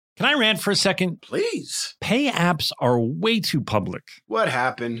Can I rant for a second? Please. Pay apps are way too public. What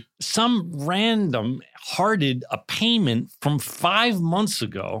happened? Some random hearted a payment from 5 months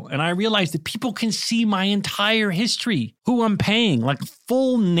ago, and I realized that people can see my entire history, who I'm paying, like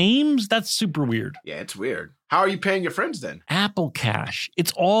full names. That's super weird. Yeah, it's weird. How are you paying your friends then? Apple Cash.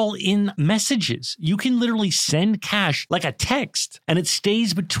 It's all in messages. You can literally send cash like a text, and it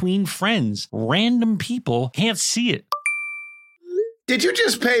stays between friends. Random people can't see it. Did you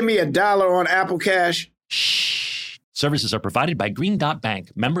just pay me $1 on Apple Cash? Shh. Services are provided by Green Dot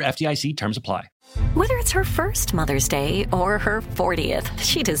Bank. Member FDIC. Terms apply. Whether it's her first Mother's Day or her 40th,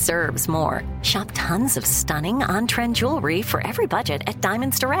 she deserves more. Shop tons of stunning on-trend jewelry for every budget at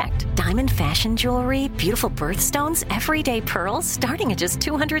Diamonds Direct. Diamond fashion jewelry, beautiful birthstones, everyday pearls starting at just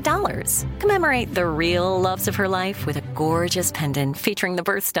 $200. Commemorate the real loves of her life with a gorgeous pendant featuring the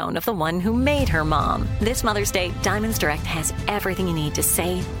birthstone of the one who made her mom. This Mother's Day, Diamonds Direct has everything you need to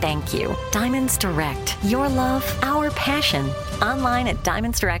say thank you. Diamonds Direct. Your love, our passion. Online at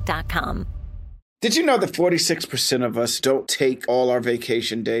diamondsdirect.com. Did you know that 46% of us don't take all our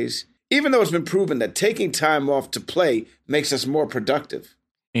vacation days? Even though it's been proven that taking time off to play makes us more productive.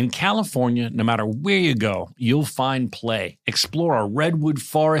 In California, no matter where you go, you'll find play. Explore a redwood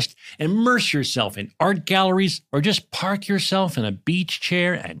forest, immerse yourself in art galleries, or just park yourself in a beach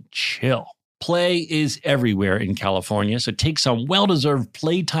chair and chill. Play is everywhere in California, so take some well-deserved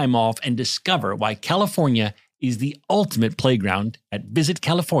playtime off and discover why California is the ultimate playground at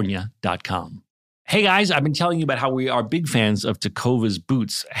visitcalifornia.com. Hey guys, I've been telling you about how we are big fans of Tecovas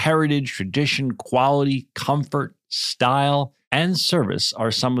boots. Heritage, tradition, quality, comfort, style, and service are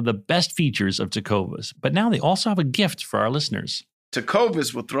some of the best features of Tecovas. But now they also have a gift for our listeners.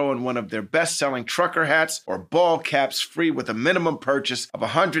 Tecovas will throw in one of their best-selling trucker hats or ball caps free with a minimum purchase of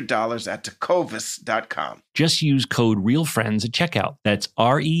 $100 at tecovas.com. Just use code REALFRIENDS at checkout. That's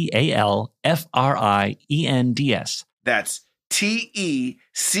REALFRIENDS. That's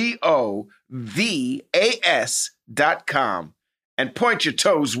TECOVAS.com, and point your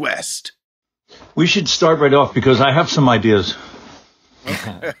toes west. We should start right off because I have some ideas.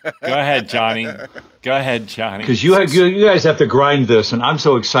 Go ahead, Johnny. Because you guys have to grind this, and I'm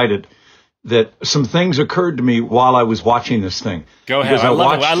so excited that some things occurred to me while I was watching this thing. Go ahead.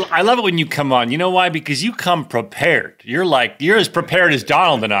 I love it when you come on. You know why? Because you come prepared. You're as prepared as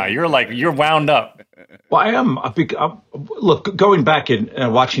Donald and I. You're wound up. Well, I am. Look, going back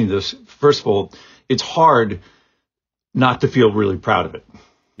and watching this, first of all, it's hard not to feel really proud of it.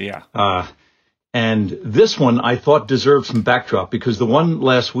 Yeah. And this one I thought deserved some backdrop because the one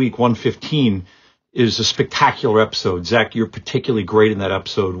last week, 115, is a spectacular episode. Zach, you're particularly great in that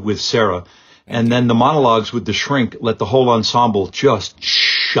episode with Sarah. And then the monologues with the shrink let the whole ensemble just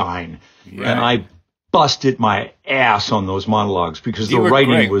shine. Right. And I busted my ass on those monologues because the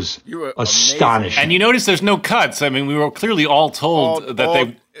writing was astonishing. And you notice there's no cuts. I mean, we were clearly all told it'd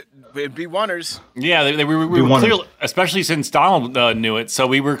be oneers. Yeah, we were clearly, especially since Donald knew it, so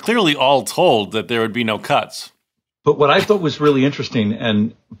we were clearly all told that there would be no cuts. But what I thought was really interesting,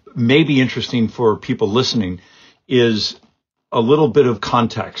 and maybe interesting for people listening, is a little bit of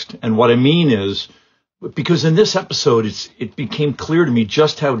context. And what I mean is, because in this episode, it became clear to me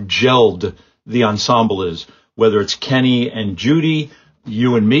just how gelled the ensemble is, whether it's Kenny and Judy,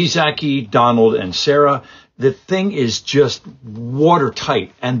 you and me, Zachy, Donald and Sarah. The thing is just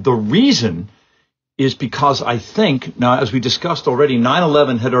watertight. And the reason is because I think, now, as we discussed already,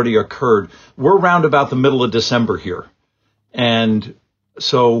 9/11 had already occurred. We're around about the middle of December here. And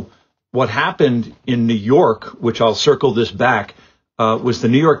so what happened in New York, which I'll circle this back, was the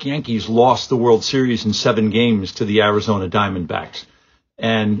New York Yankees lost the World Series in 7 games to the Arizona Diamondbacks.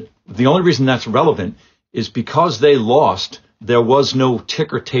 And the only reason that's relevant is because they lost, there was no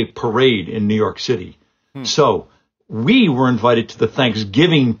ticker tape parade in New York City. So we were invited to the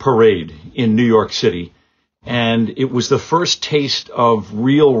Thanksgiving parade in New York City. And it was the first taste of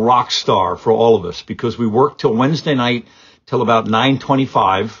real rock star for all of us because we worked till Wednesday night till about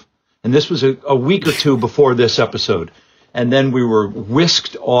 9:25. And this was a week or two before this episode. And then we were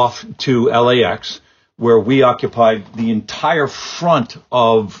whisked off to LAX, where we occupied the entire front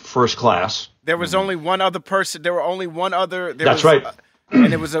of first class. There was only one other person. There were only one other. That's right.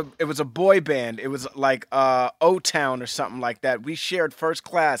 And it was a boy band. It was like O-Town or something like that. We shared first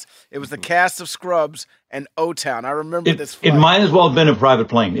class. It was the cast of Scrubs and O-Town. I remember this flight. It might as well have been a private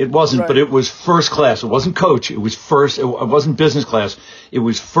plane. It wasn't, right. But it was first class. It wasn't coach. It was first. It wasn't business class. It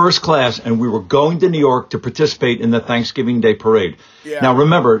was first class, and we were going to New York to participate in the Thanksgiving Day parade. Yeah. Now,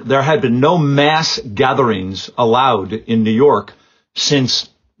 remember, there had been no mass gatherings allowed in New York since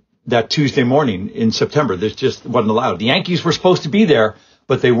that Tuesday morning in September. This just wasn't allowed. The Yankees were supposed to be there,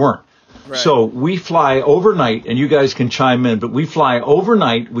 but they weren't. Right. So we fly overnight, and you guys can chime in, but we fly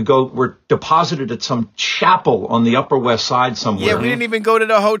overnight. We're deposited at some chapel on the Upper West Side somewhere. Yeah, we didn't even go to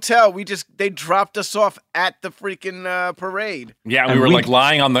the hotel. They dropped us off at the freaking parade. Yeah, And we were we- like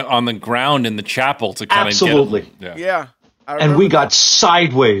lying on the ground in the chapel to kind of Absolutely. get Yeah. I And remember we that. got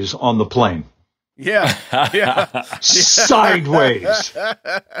sideways on the plane. Yeah. Yeah. Sideways.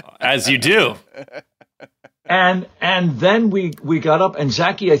 as you do. And then we got up, and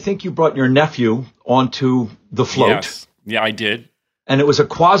Zachy, I think you brought your nephew onto the float. Yes. Yeah, I did. And it was a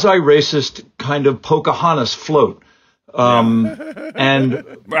quasi-racist kind of Pocahontas float. And I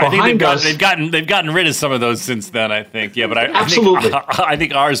think behind us, they've gotten rid of some of those since then. I think, yeah, but Absolutely. I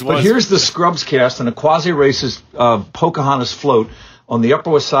think ours was. but here's the Scrubs cast and a quasi-racist Pocahontas float on the Upper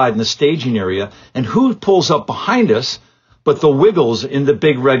West Side in the staging area. And who pulls up behind us but the Wiggles in the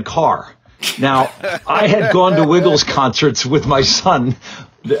big red car? Now, I had gone to Wiggles concerts with my son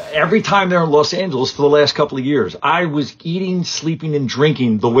every time they're in Los Angeles for the last couple of years. I was eating, sleeping, and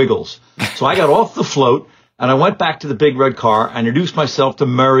drinking the Wiggles. So I got off the float, and I went back to the big red car. I introduced myself to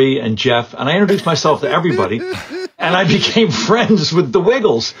Murray and Jeff, and I introduced myself to everybody. And I became friends with the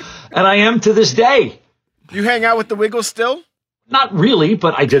Wiggles, and I am to this day. You hang out with the Wiggles still? Not really,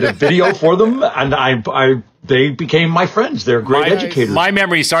 but I did a video for them, and they became my friends. They're great educators. My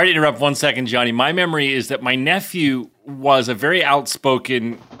memory, sorry to interrupt 1 second, Johnny. My memory is that my nephew was a very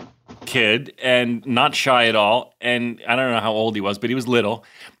outspoken kid and not shy at all. And I don't know how old he was, but he was little.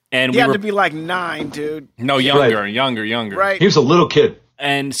 And He had to be like 9, dude. No, younger. Right. He was a little kid.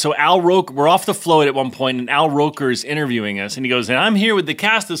 And so Al Roker, we're off the float at one point, and Al Roker is interviewing us, and he goes, and I'm here with the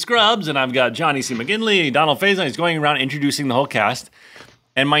cast of Scrubs, and I've got Johnny C. McGinley, Donald Faison. He's going around introducing the whole cast.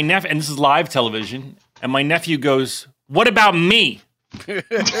 And my nephew, and this is live television, and my nephew goes, what about me?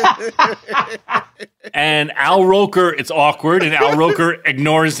 And Al Roker, it's awkward, and Al Roker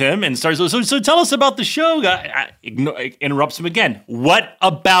ignores him and starts, so tell us about the show. Interrupts him again. What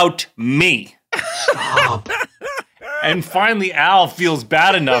about me? Stop. And finally, Al feels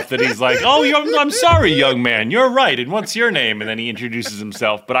bad enough that he's like, "Oh, I'm sorry, young man. You're right. And what's your name?" And then he introduces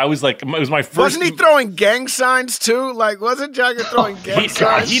himself. But I was like, it was my first. Wasn't he throwing gang signs too? Like, wasn't Jagger throwing gang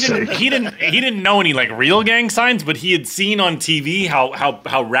signs? He didn't know any like real gang signs, but he had seen on TV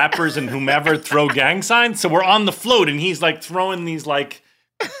how rappers and whomever throw gang signs. So we're on the float, and he's like throwing these like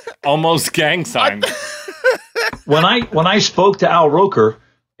almost gang signs. When I spoke to Al Roker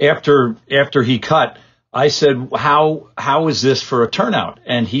after he cut, I said, how is this for a turnout?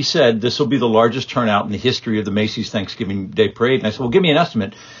 And he said, this will be the largest turnout in the history of the Macy's Thanksgiving Day Parade. And I said, well, give me an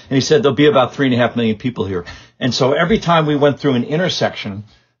estimate. And he said, there'll be about 3.5 million people here. And so every time we went through an intersection,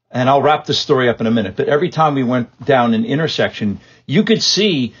 and I'll wrap this story up in a minute, but every time we went down an intersection, you could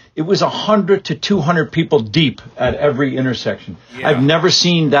see it was 100 to 200 people deep at every intersection. Yeah. I've never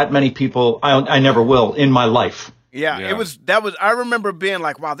seen that many people, I never will, in my life. Yeah, I remember being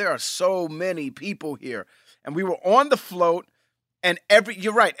like, wow, there are so many people here. And we were on the float, and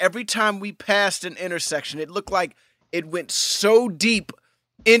you're right, every time we passed an intersection, it looked like it went so deep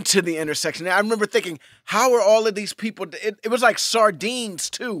into the intersection. And I remember thinking, how are all of these people, it was like sardines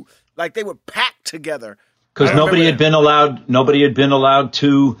too, like they were packed together. Because nobody had been allowed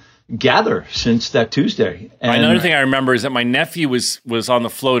to gather since that Tuesday. And another thing I remember is that my nephew was on the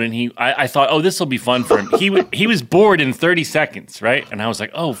float, and I thought, oh, this will be fun for him. He was bored in 30 seconds, right? And I was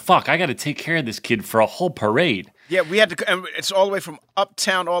like, oh fuck, I got to take care of this kid for a whole parade. Yeah, we had to, and it's all the way from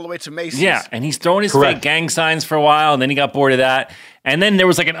Uptown all the way to Macy's. Yeah, and he's throwing his fake gang signs for a while, and then he got bored of that. And then there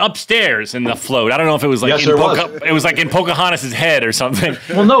was like an upstairs in the float. I don't know if it was like it was like in Pocahontas' head or something.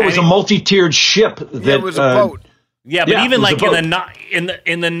 Well, no, it was a multi-tiered ship. It was a boat. Yeah, but even like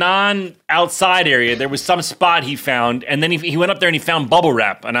in the non-outside area, there was some spot he found, and then he went up there and he found bubble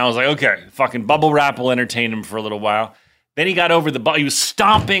wrap, and I was like, okay, fucking bubble wrap will entertain him for a little while. Then he got over he was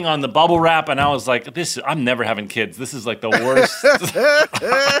stomping on the bubble wrap, and I was like, I'm never having kids. This is like the worst.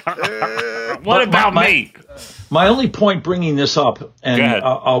 What about me? My only point bringing this up, and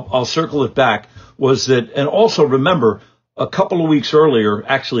I'll circle it back, was that, and also remember, a couple of weeks earlier,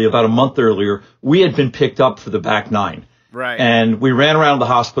 actually about a month earlier, we had been picked up for the back nine. Right. And we ran around the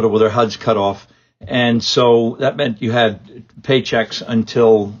hospital with our HUDs cut off. And so that meant you had paychecks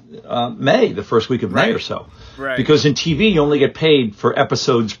until May, the first week of May or so. Right. Because in TV, you only get paid for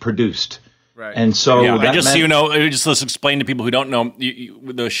episodes produced. Right. And so that just meant, so you know, just let's explain to people who don't know,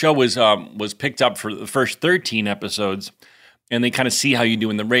 the show was picked up for the first 13 episodes, and they kind of see how you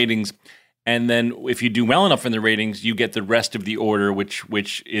do in the ratings. And then if you do well enough in the ratings, you get the rest of the order,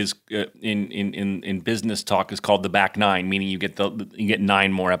 which is in business talk is called the back nine, meaning you get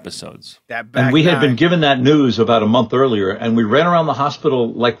 9 more episodes. And we had been given that news about a month earlier, and we ran around the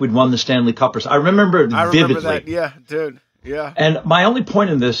hospital like we'd won the Stanley Cup. I remember it vividly. That. Yeah, dude. Yeah. And my only point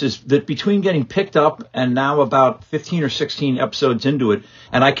in this is that between getting picked up and now about 15 or 16 episodes into it,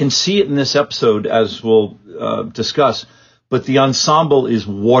 and I can see it in this episode as we'll discuss, but the ensemble is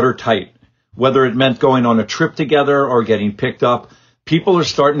watertight. Whether it meant going on a trip together or getting picked up, people are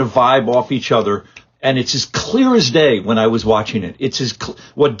starting to vibe off each other. And it's as clear as day when I was watching it. It's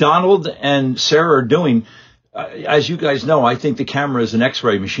what Donald and Sarah are doing. As you guys know, I think the camera is an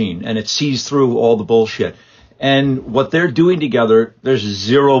X-ray machine and it sees through all the bullshit. And what they're doing together, there's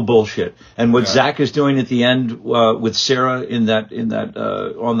zero bullshit. And what Zach is doing at the end with Sarah in that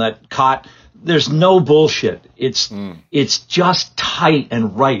on that cot, there's no bullshit. It's just tight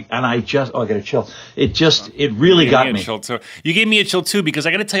and right. And I got a chill. It really got me. You gave me a chill too, because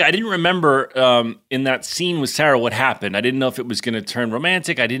I got to tell you, I didn't remember in that scene with Sarah what happened. I didn't know if it was going to turn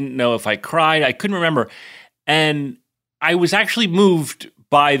romantic. I didn't know if I cried. I couldn't remember. And I was actually moved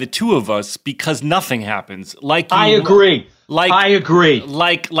by the two of us because nothing happens. I agree. I agree.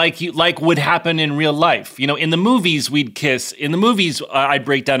 Like would happen in real life. You know, in the movies we'd kiss. In the movies I'd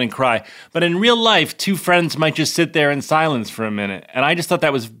break down and cry. But in real life, two friends might just sit there in silence for a minute. And I just thought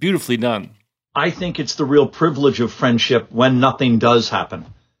that was beautifully done. I think it's the real privilege of friendship when nothing does happen.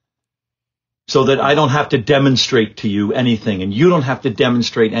 So that I don't have to demonstrate to you anything, and you don't have to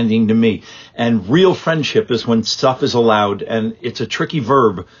demonstrate anything to me. And real friendship is when stuff is allowed, and it's a tricky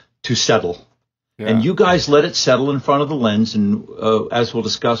verb to settle. Yeah. And you guys let it settle in front of the lens, and as we'll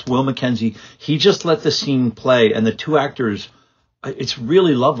discuss, Will McKenzie, he just let the scene play, and the two actors, it's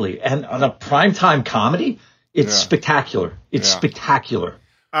really lovely. And on a primetime comedy, it's spectacular. It's spectacular.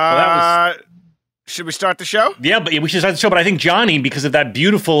 Should we start the show? Yeah, but we should start the show. But I think Johnny, because of that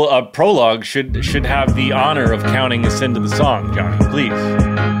beautiful prologue, should have the honor of counting us into the song. Johnny, please.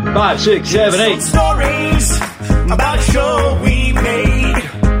 5, 6, 7, 8. Stories about a show we made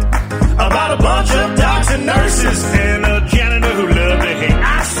about a bunch of docs and nurses and a janitor who loved to hate.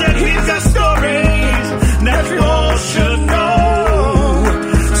 I said he's got stories that you all should know.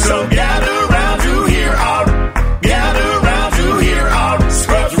 So gather round to hear our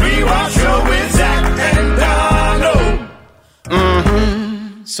Scrubs Rewatch show with Zach and Donald.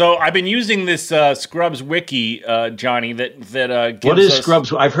 Mm-hmm. So I've been using this Scrubs wiki, Johnny, that gives What is us...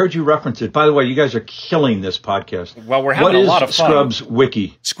 Scrubs? I've heard you reference it. By the way, you guys are killing this podcast. Well, we're having a lot of fun. What is Scrubs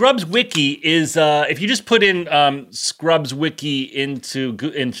wiki? Scrubs wiki is, if you just put in Scrubs wiki into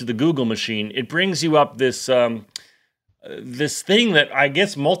the Google machine, it brings you up this this thing that I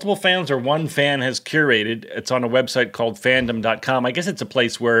guess multiple fans or one fan has curated. It's on a website called fandom.com. I guess it's a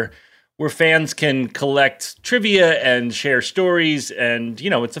place where fans can collect trivia and share stories, and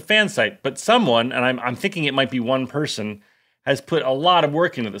it's a fan site. But someone, and I'm thinking it might be one person, has put a lot of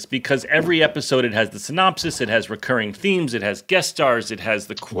work into this, because every episode it has the synopsis, it has recurring themes, it has guest stars, it has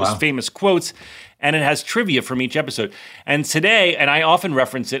the famous quotes, and it has trivia from each episode. And today, and I often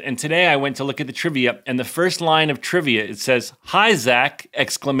reference it, and today I went to look at the trivia, and the first line of trivia, it says, "Hi, Zach, !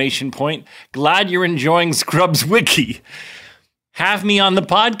 Glad you're enjoying Scrubs Wiki. Have me on the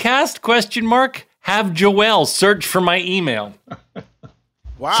podcast, ? Have Joelle search for my email."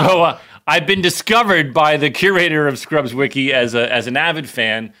 Wow. So I've been discovered by the curator of Scrubs Wiki as an avid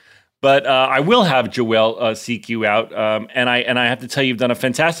fan, but I will have Joelle seek you out, and I have to tell you, you've done a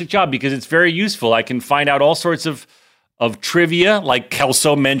fantastic job, because it's very useful. I can find out all sorts of trivia, like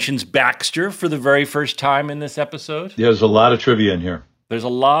Kelso mentions Baxter for the very first time in this episode. There's a lot of trivia in here. There's a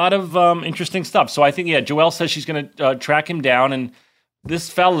lot of interesting stuff. So I think, Joelle says she's going to track him down, and this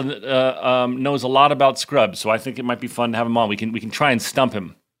fella knows a lot about Scrubs, so I think it might be fun to have him on. We can try and stump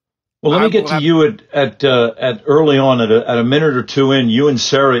him. Well, let me get to you at early on at a minute or two in. You and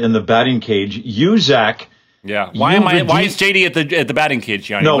Sarah in the batting cage. You, Zach. Yeah. Why is JD at the batting cage,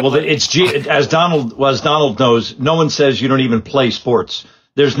 Johnny? No, well, it's as Donald knows. No one says you don't even play sports.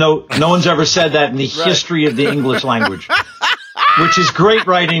 No one's ever said that in the history of the English language. Which is great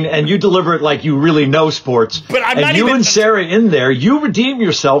writing, and you deliver it like you really know sports. But I'm and not you even... and Sarah in there, you redeem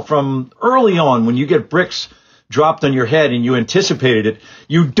yourself from early on when you get bricks dropped on your head and you anticipated it.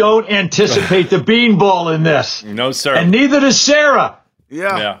 You don't anticipate the beanball in this. No, sir. And neither does Sarah.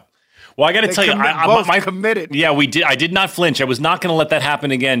 Yeah. Well, I got to tell you, I'm committed. Yeah, we did. I did not flinch. I was not going to let that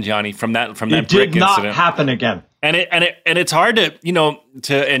happen again, Johnny. From that brick incident. It did not happen again. And it's hard to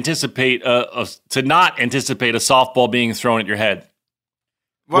to anticipate to not anticipate a softball being thrown at your head.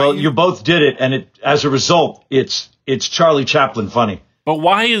 Well, you both did it, and as a result, it's Charlie Chaplin funny. But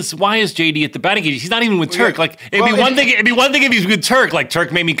why is JD at the batting cages? He's not even with Turk. Yeah. Like it'd be one thing if he's with Turk. Like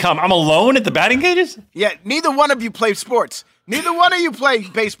Turk made me come. I'm alone at the batting cages. Yeah, neither one of you play sports. Neither one of you play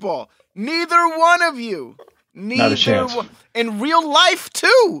baseball. Neither one of you. Not a chance. In real life,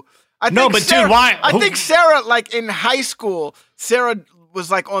 too. Dude, why? I think Sarah, like in high school, Sarah was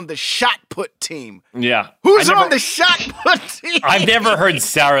like on the shot put team. Yeah. Who's on the shot put team? I've never heard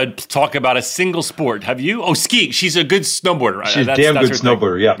Sarah talk about a single sport. Have you? Oh, skiing. She's a good snowboarder. Right? She's a damn good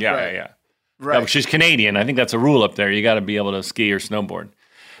snowboarder, yeah. Yeah. Right. No, she's Canadian. I think that's a rule up there. You got to be able to ski or snowboard.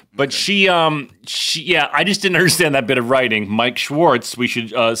 But she, I just didn't understand that bit of writing. Mike Schwartz, we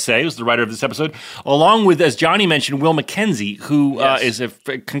should say, was the writer of this episode, along with, as Johnny mentioned, Will McKenzie, who is an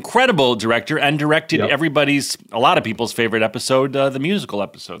incredible director and directed a lot of people's favorite episode, the musical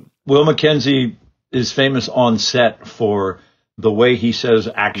episode. Will McKenzie is famous on set for the way he says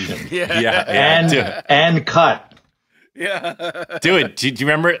action. And cut. Yeah. Do it. Do you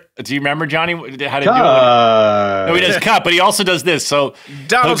remember, Johnny, how to do it? No, he does cut, but he also does this. So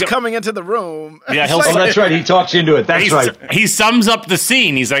Donald's coming into the room. Yeah, that's right. He talks into it. That's right. He sums up the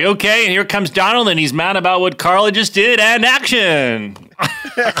scene. He's like, okay, and here comes Donald, and he's mad about what Carla just did, and action.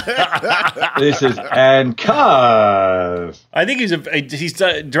 This is and cut. I think he's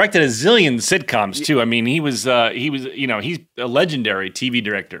directed a zillion sitcoms too. I mean, he's a legendary TV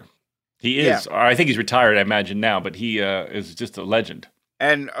director. He is. Yeah. I think he's retired, I imagine now, but he is just a legend.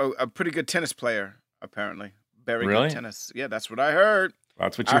 And a pretty good tennis player, apparently. Very really? Good tennis. Yeah, that's what I heard.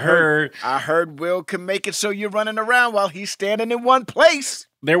 That's what you heard. I heard Will can make it so you're running around while he's standing in one place.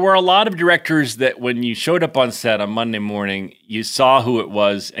 There were a lot of directors that when you showed up on set on Monday morning, you saw who it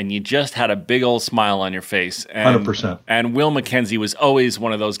was, and you just had a big old smile on your face. And, 100%. And Will McKenzie was always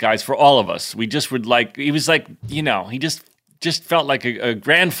one of those guys for all of us. We just would he was like, he just felt like a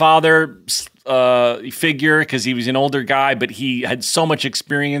grandfather figure because he was an older guy, but he had so much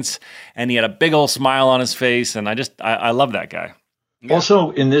experience and he had a big old smile on his face. And I love that guy. Yeah.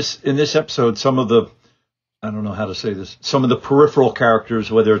 Also in this episode, some of the, I don't know how to say this, some of the peripheral characters,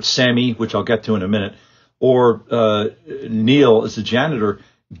 whether it's Sammy, which I'll get to in a minute, or Neil as the janitor,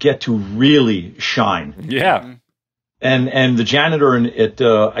 get to really shine. Yeah. And the janitor at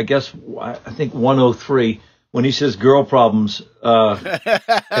I think 103, when he says girl problems,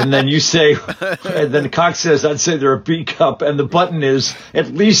 and then you say, and then Cox says, I'd say they're a B cup, and the button is, at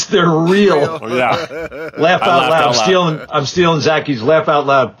least they're real. Yeah. Laugh out loud. I'm stealing Zaki's laugh out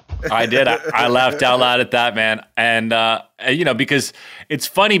loud. I did. I laughed out loud at that, man. And, because it's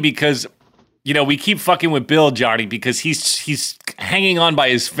funny because, we keep fucking with Bill, Johnny, because he's hanging on by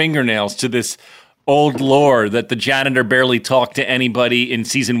his fingernails to this old lore that the janitor barely talked to anybody in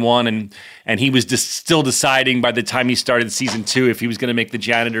season 1, and he was still deciding by the time he started season 2 if he was going to make the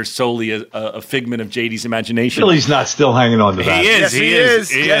janitor solely a figment of JD's imagination. Billy's not still hanging on to that. He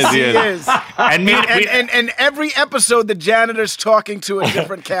is. Yes, he is. And every episode, the janitor's talking to a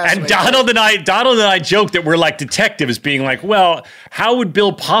different cast. And Donald and I joke that we're like detectives, being like, "Well, how would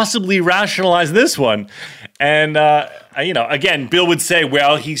Bill possibly rationalize this one?" And again, Bill would say,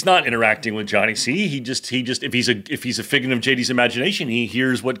 "Well, he's not interacting with Johnny C. He just if he's a figment of JD's imagination, he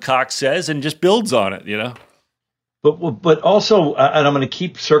hears what Cox says and just builds on it, But also, and I'm going to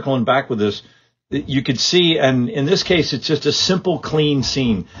keep circling back with this. You could see, and in this case, it's just a simple, clean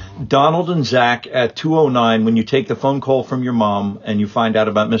scene. Donald and Zach at 2:09, when you take the phone call from your mom and you find out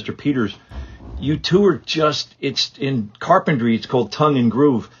about Mr. Peters, you two are just, it's in carpentry, it's called tongue and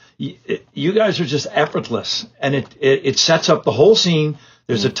groove. You guys are just effortless, and it sets up the whole scene.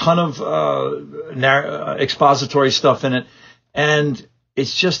 There's a ton of expository stuff in it, and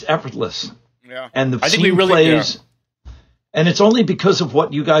it's just effortless. Yeah. And the scene plays, and it's only because of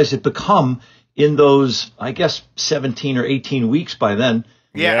what you guys have become in those, I guess, 17 or 18 weeks by then.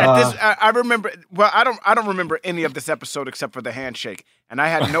 Yeah, I remember. Well, I don't remember any of this episode except for the handshake, and I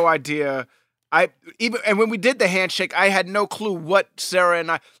had no idea. And when we did the handshake, I had no clue what Sarah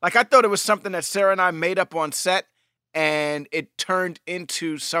and I thought it was something that Sarah and I made up on set, and it turned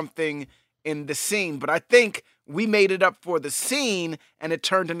into something in the scene. But I think we made it up for the scene, and it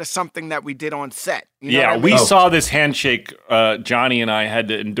turned into something that we did on set. You know we saw this handshake. Johnny and I had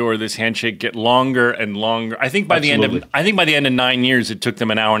to endure this handshake get longer and longer. I think by the end of 9 years, it took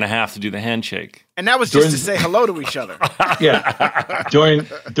them an hour and a half to do the handshake. And that was just to say hello to each other. Yeah. During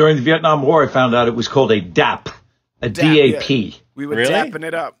the Vietnam War, I found out it was called a DAP, a DAP. Yeah. We were dapping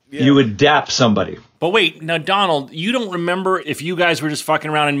it up. Yeah. You would dap somebody. But wait, now, Donald, you don't remember if you guys were just fucking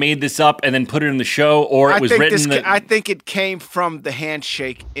around and made this up and then put it in the show, or it was written? I think it came from the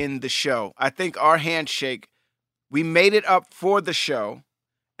handshake in the show. I think our handshake, we made it up for the show,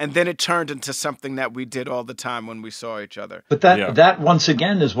 and then it turned into something that we did all the time when we saw each other. But that once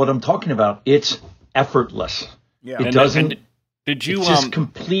again is what I'm talking about. It's effortless. Yeah. It doesn't. Did you it's just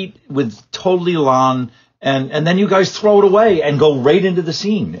complete with totally Elan, and then you guys throw it away and go right into the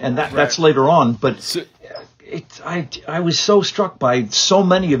scene, and that's later on. But I was so struck by so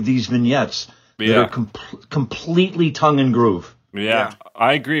many of these vignettes that are completely tongue and groove. Yeah,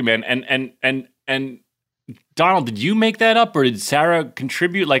 I agree, man. And Donald, did you make that up, or did Sarah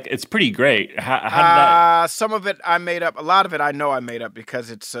contribute? Like, it's pretty great. How did that? Some of it I made up. A lot of it I know I made up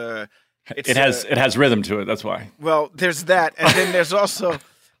because it has rhythm to it. That's why. Well, there's that, and then there's also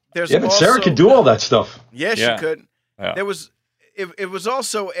but Sarah could do all that stuff. Yes, she could. Yeah. There was. It was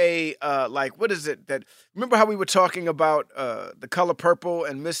also a like, what is it that? Remember how we were talking about The Color Purple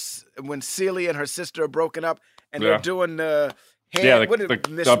and when Celie and her sister are broken up and they're doing the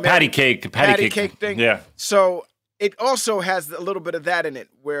patty cake thing. Yeah. So it also has a little bit of that in it,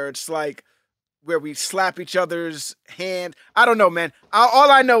 where it's like where we slap each other's hand. I don't know, man.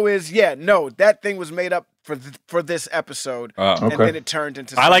 All I know is, that thing was made up for this episode, and then it turned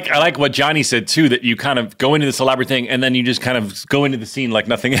into. I like what Johnny said too. That you kind of go into this elaborate thing, and then you just kind of go into the scene like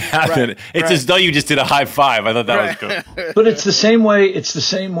nothing happened. It's as though you just did a high five. I thought that was good. But it's the same way. It's the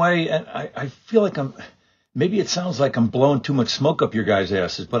same way, and I feel like maybe it sounds like I'm blowing too much smoke up your guys'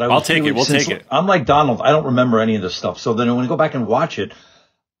 asses, but I'll take it. We'll take it. I'm like Donald. I don't remember any of this stuff. So then when I go back and watch it,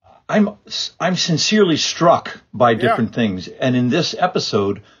 I'm sincerely struck by different things. And in this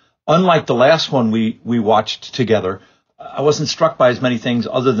episode, unlike the last one we watched together, I wasn't struck by as many things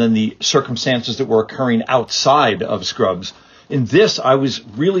other than the circumstances that were occurring outside of Scrubs. In this, I was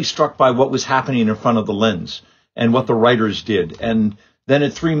really struck by what was happening in front of the lens and what the writers did. And then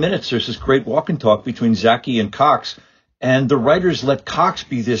at 3 minutes, there's this great walk and talk between Zachy and Cox, and the writers let Cox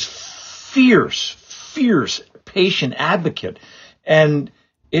be this fierce patient advocate, and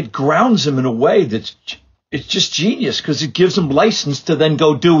it grounds him in a way that's it's just genius because it gives him license to then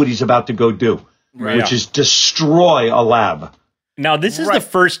go do what he's about to go do, which is destroy a lab. Now, this is the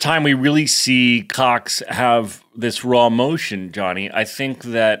first time we really see Cox have this raw emotion, Johnny. I think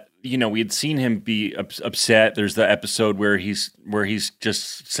that we had seen him be upset. There's the episode where he's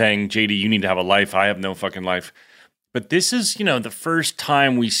just saying, JD, you need to have a life. I have no fucking life. But this is, the first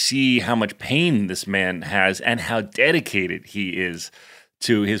time we see how much pain this man has and how dedicated he is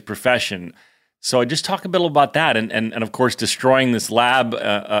to his profession. So I just talk a bit about that, and of course destroying this lab. With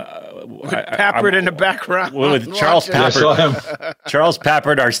Pappard in the background. With Charles Pappard. Charles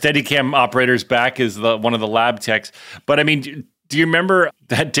Pappard, our Steadicam operator's back, is one of the lab techs. But I mean, do you remember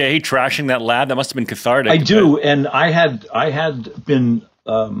that day trashing that lab? That must have been cathartic. I do, and I had been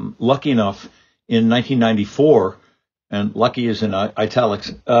lucky enough in 1994, and lucky is in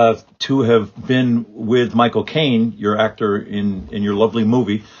italics, to have been with Michael Caine, your actor in your lovely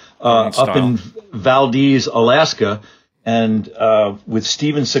movie, up in Valdez, Alaska, and with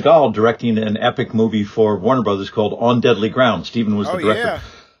Steven Seagal directing an epic movie for Warner Brothers called On Deadly Ground. Steven was the director.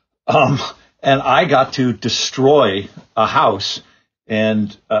 Yeah. And I got to destroy a house,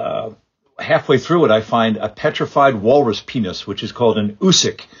 and halfway through it, I find a petrified walrus penis, which is called an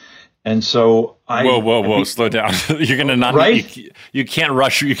usik. And so Whoa! Slow down. You're gonna not. Right? You can't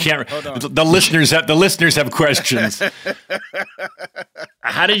rush. You can't. The listeners have questions.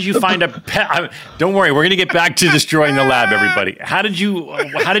 How did you find a pet? Don't worry, we're gonna get back to destroying the lab, everybody. How did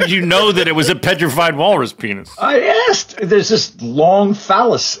you know that it was a petrified walrus penis? I asked. There's this long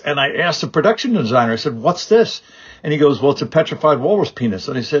phallus, and I asked the production designer. I said, "What's this?" And he goes, "Well, it's a petrified walrus penis."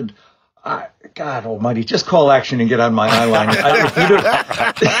 And I said, God almighty, just call action and get on my eye line.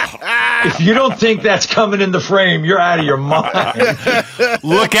 If you don't think that's coming in the frame, you're out of your mind.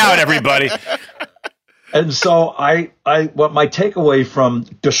 Look out, everybody. And so what my takeaway from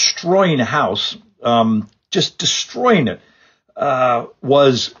destroying a house, just destroying it,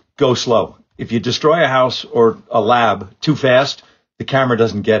 was go slow. If you destroy a house or a lab too fast, the camera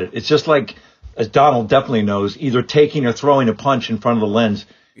doesn't get it. It's just like, as Donald definitely knows, either taking or throwing a punch in front of the lens.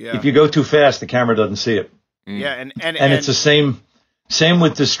 Yeah. If you go too fast, the camera doesn't see it. Yeah, and it's the same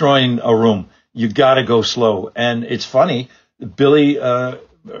with destroying a room. You've got to go slow. And it's funny, Billy or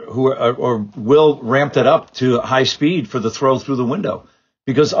Will ramped it up to high speed for the throw through the window,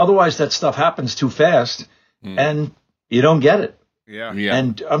 because otherwise that stuff happens too fast and you don't get it. Yeah.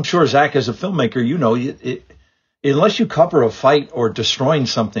 And I'm sure, Zach, as a filmmaker, unless you cover a fight or destroying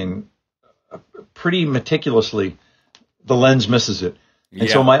something pretty meticulously, the lens misses it. And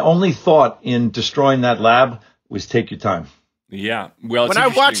so my only thought in destroying that lab was take your time. Yeah. Well, when I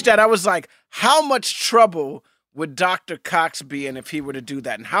watched that, I was like, how much trouble would Dr. Cox be in if he were to do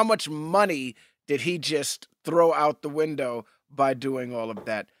that? And how much money did he just throw out the window by doing all of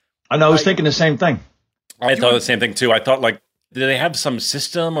that. I know. I was thinking the same thing. I thought the same thing too. I thought, like, do they have some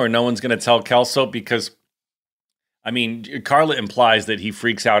system or no one's going to tell Kelso? Because, I mean, Carla implies that he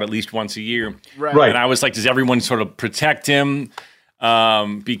freaks out at least once a year. Right. And I was like, does everyone sort of protect him?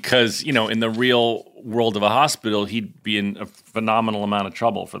 Because, you know, in the real world of a hospital, he'd be in a phenomenal amount of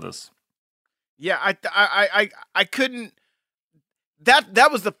trouble for this. Yeah, I couldn't. That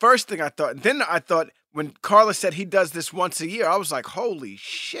was the first thing I thought. And then I thought when Carla said he does this once a year, I was like, holy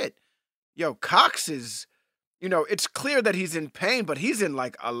shit. Yo, Cox is, you know, it's clear that he's in pain, but he's in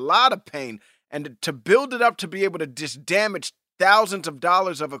like a lot of pain. And to build it up to be able to just damage thousands of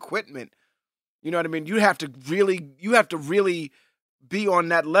dollars of equipment, you know what I mean? You have to really be on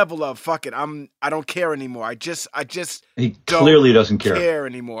that level of fuck it. I don't care anymore. I just He clearly doesn't care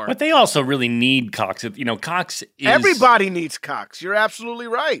anymore. But they also really need Cox. You know, Cox is... Everybody needs Cox. You're absolutely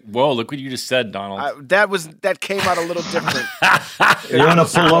right. Whoa, look what you just said, Donald. That came out a little different. You're gonna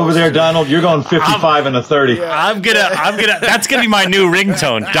pull over there, Donald. You're going 55 and a 30. Yeah. I'm gonna. That's gonna be my new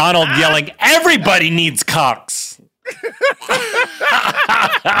ringtone. Donald yelling, "Everybody needs Cox."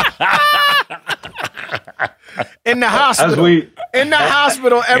 In the hospital. In the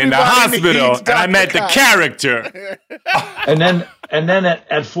hospital, everybody In the hospital, needs and I meant Cox. the character. And then at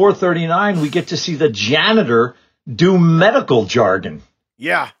 4:39, we get to see the janitor do medical jargon,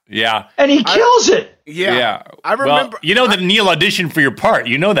 Yeah. Yeah. and he kills it. Yeah. I remember. Well, you know that Neil auditioned for your part.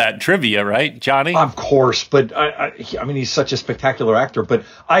 You know that trivia, right, Johnny? Of course, but I mean, he's such a spectacular actor, but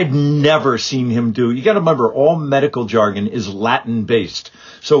I'd never seen him do. You got to remember, all medical jargon is Latin based.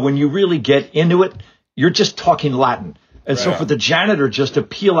 So when you really get into it, you're just talking Latin. And so for the janitor just to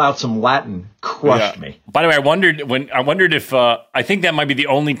peel out some Latin crushed me. By the way, I wondered if I think that might be the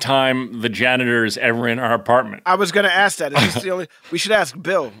only time the janitor is ever in our apartment. I was going to ask that. Is this the only? We should ask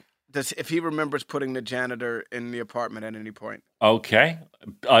Bill if he remembers putting the janitor in the apartment at any point. Okay.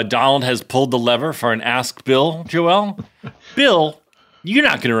 Donald has pulled the lever for an Ask Bill, Joel. Bill, you're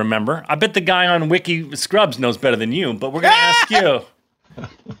not going to remember. I bet the guy on Wiki Scrubs knows better than you, but we're going to ask you.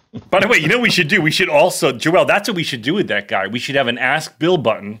 By the way, you know what we should do? We should also, Joel, that's what we should do with that guy. We should have an Ask Bill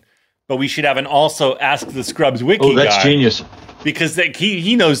button, but we should have an also Ask the Scrubs Wiki guy. Oh, that's genius. Because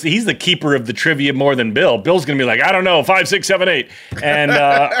he knows he's the keeper of the trivia more than Bill. Bill's going to be like, I don't know, 5, 6, 7, 8. And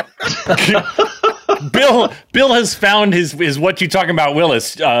Bill has found his what you talking about,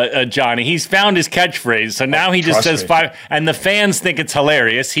 Willis, Johnny. He's found his catchphrase. So now he just says 5, and the fans think it's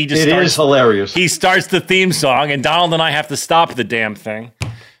hilarious. It is hilarious. He starts the theme song, and Donald and I have to stop the damn thing.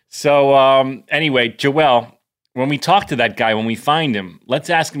 So anyway, Joel, when we talk to that guy, when we find him, let's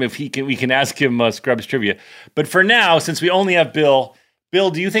ask him if we can ask him Scrubs trivia. But for now, since we only have Bill,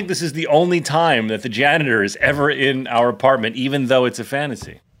 do you think this is the only time that the janitor is ever in our apartment, even though it's a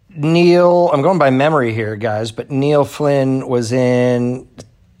fantasy? Neil, I'm going by memory here, guys, but Neil Flynn was in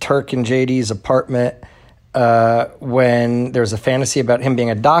Turk and JD's apartment when there's a fantasy about him being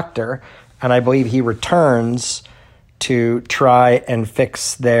a doctor, and I believe he returns to try and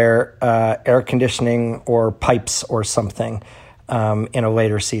fix their air conditioning or pipes or something in a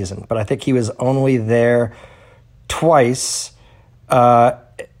later season. But I think he was only there twice,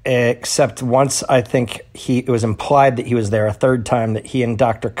 except once I think it was implied that he was there a third time, that he and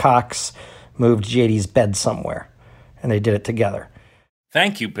Dr. Cox moved JD's bed somewhere, and they did it together.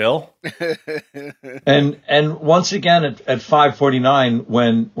 Thank you, Bill. And once again at 5:49,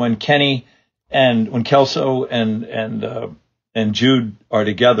 when Kenny and when Kelso and Jude are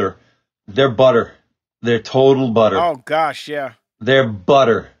together, they're butter. They're total butter. Oh gosh, yeah. They're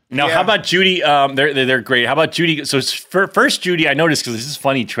butter. Now, how about Judy? They're great. How about Judy? So first, Judy, I noticed, because this is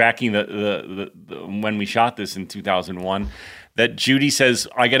funny tracking the when we shot this in 2001, that Judy says,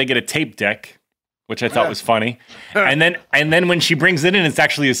 "I got to get a tape deck," which I thought was funny, and then when she brings it in, it's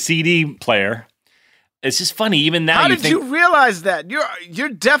actually a CD player. It's just funny. Even now, how did you realize that? You're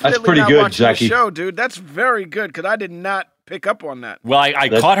definitely That's pretty not good, watching Zachy. the show, dude. That's very good, because I did not pick up on that. Well, I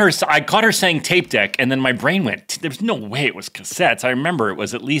caught her saying tape deck, and then my brain went, there's no way it was cassettes. I remember it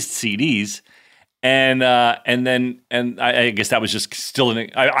was at least CDs. And I guess that was just still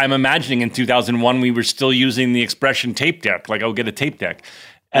I'm imagining in 2001 we were still using the expression tape deck, like, oh, get a tape deck.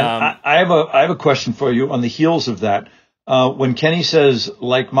 And I have a question for you on the heels of that. When Kenny says,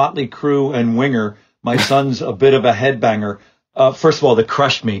 like Motley Crue and Winger, my son's a bit of a headbanger. First of all, that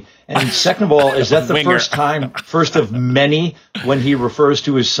crushed me. And second of all, is that the first of many when he refers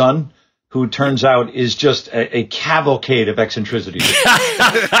to his son, who turns out is just a cavalcade of eccentricities?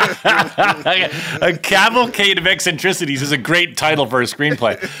 A cavalcade of eccentricities is a great title for a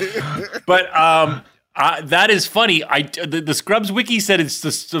screenplay. But That is funny. The Scrubs wiki said it's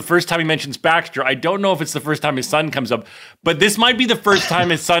the first time he mentions Baxter. I don't know if it's the first time his son comes up, but this might be the first time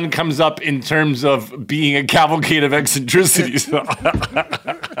his son comes up in terms of being a cavalcade of eccentricities.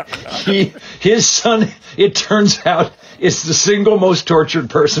 His son, it turns out, is the single most tortured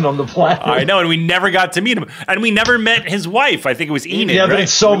person on the planet. I know, and we never got to meet him, and we never met his wife. I think it was Enid. Yeah, but right?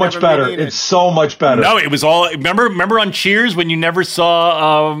 it's so much better. It's so much better. No, it was all. Remember on Cheers when you never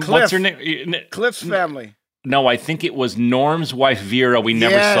saw what's her name? Cliff's family. No, I think it was Norm's wife Vera. We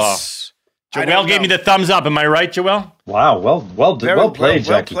never saw. I Joelle gave me the thumbs up. Am I right, Joelle? Wow, well played,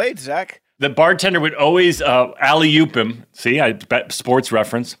 Jackie. Well played, Zach. The bartender would always alley-oop him. See, I bet sports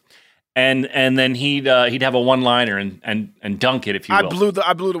reference, and then he'd have a one-liner and dunk it, if you will.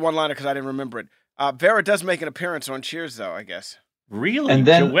 I blew the one-liner because I didn't remember it. Vera does make an appearance on Cheers, though, I guess. Really? And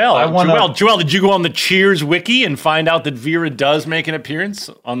then Joelle, did you go on the Cheers wiki and find out that Vera does make an appearance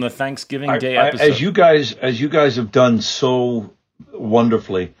on the Thanksgiving Day episode? As you guys have done so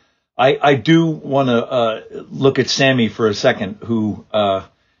wonderfully, I do want to look at Sammy for a second, who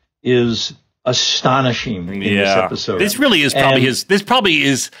is astonishing in this episode. This really is probably This probably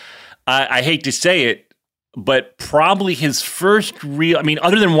is. I hate to say it, but probably his first real. I mean,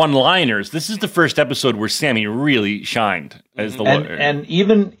 other than one-liners, this is the first episode where Sammy really shined as the lawyer. And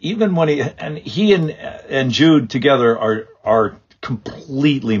even when he and Jude together are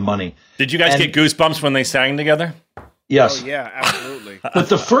completely money. Did you guys get goosebumps when they sang together? Yes. Oh, yeah, absolutely. But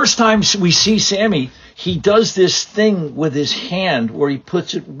the first time we see Sammy, he does this thing with his hand where he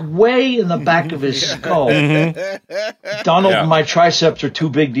puts it way in the back of his skull. Donald and my triceps are too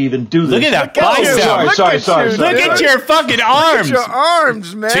big to even do this. Look at that bicep. Sorry. Look at your fucking arms. Look at your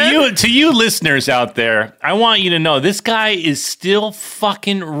arms, man. To you listeners out there, I want you to know this guy is still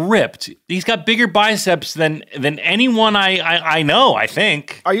fucking ripped. He's got bigger biceps than anyone I know, I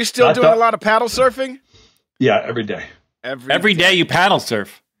think. Are you still doing a lot of paddle surfing? Yeah, every day. Every day you paddle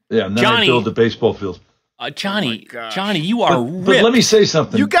surf. Yeah, and then I build the baseball field. Johnny, you are ripped. But let me say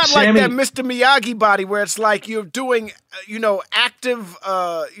something. You got Sammy, like that Mr. Miyagi body where it's like you're doing, active,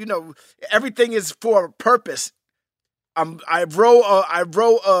 everything is for a purpose. I row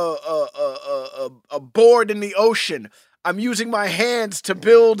a board in the ocean. I'm using my hands to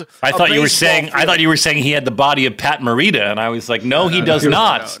build. I thought you were saying he had the body of Pat Morita, and I was like, no, he does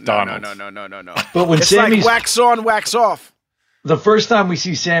not, Donald. No. But when it's Sammy's like wax on, wax off. The first time we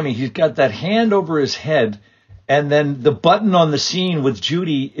see Sammy, he's got that hand over his head, and then the button on the scene with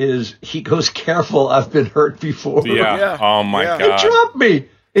Judy is he goes, "Careful, I've been hurt before." Yeah. Oh my God. He dropped me.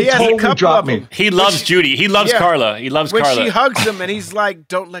 He totally dropped me. He loves Judy. He loves Carla. He loves Carla. When she hugs him, and he's like,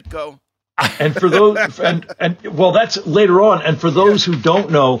 "Don't let go." And for those, well, that's later on. And for those who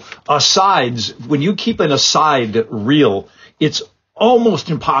don't know, asides, when you keep an aside reel, it's almost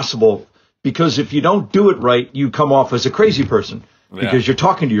impossible because if you don't do it right, you come off as a crazy person because you're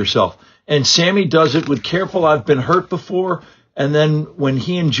talking to yourself. And Sammy does it with "Careful, I've been hurt before." And then when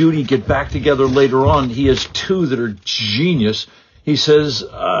he and Judy get back together later on, he has two that are genius. He says,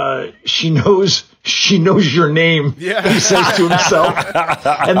 she knows your name, he says to himself.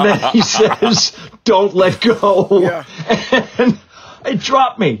 And then he says, "Don't let go." Yeah. And it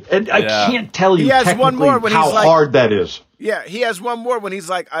dropped me. And I can't tell you technically how hard that is. Yeah, he has one more when he's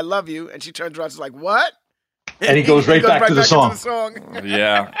like, "I love you." And she turns around and is like, "What?" And he goes right back to the song.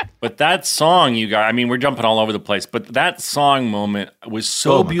 Yeah. But that song, you guys, I mean, we're jumping all over the place, but that song moment was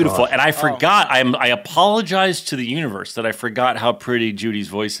so beautiful. God. And I forgot, I apologize to the universe that I forgot how pretty Judy's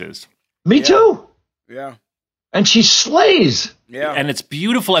voice is. Me too. Yeah. And she slays. Yeah. And it's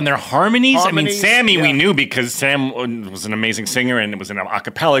beautiful. And their harmonies. I mean, Sammy we knew because Sam was an amazing singer and it was in an a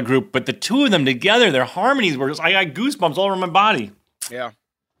cappella group. But the two of them together, their harmonies were just, I got goosebumps all over my body. Yeah.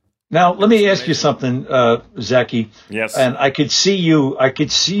 Now, let me ask you something, Zachy. Yes. And I could see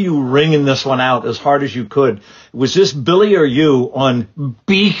you ringing this one out as hard as you could. Was this Billy or you on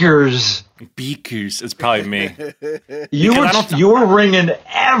Beakers? Beakers. It's probably me. You were ringing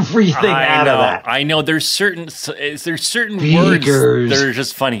everything out of that. I know. There's certain words that are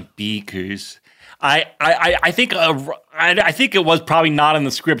just funny. Beakers. I think it was probably not in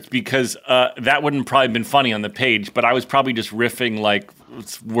the script because that wouldn't probably been funny on the page, but I was probably just riffing like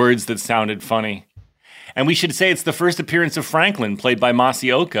words that sounded funny. And we should say it's the first appearance of Franklin, played by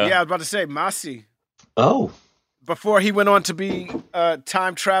Masioka. Yeah, I was about to say Masi. Oh. Before he went on to be a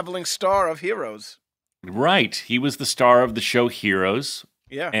time-traveling star of Heroes. Right. He was the star of the show Heroes.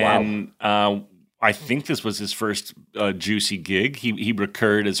 Yeah. And I think this was his first juicy gig. He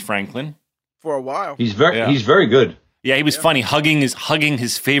recurred as Franklin. For a while. He's very good. Yeah, he was funny, hugging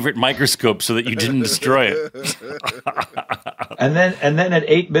his favorite microscope so that you didn't destroy it. And then at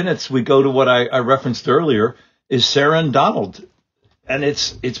 8 minutes, we go to what I referenced earlier, is Sarah and Donald. And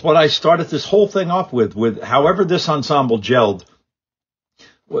it's what I started this whole thing off with however this ensemble gelled,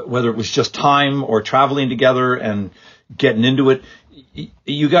 whether it was just time or traveling together and getting into it.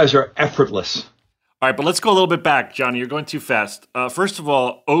 You guys are effortless. All right, but let's go a little bit back, Johnny. You're going too fast. First of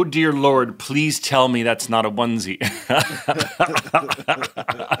all, oh dear Lord, please tell me that's not a onesie.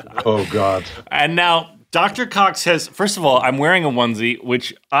 Oh, God. And now, Dr. Cox says, first of all, I'm wearing a onesie,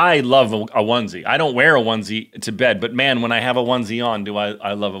 which I love a onesie. I don't wear a onesie to bed, but man, when I have a onesie on, do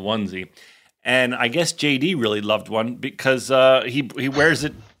I love a onesie. And I guess JD really loved one because he wears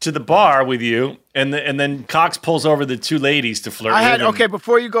it to the bar with you, and then Cox pulls over the two ladies to flirt with him. Okay,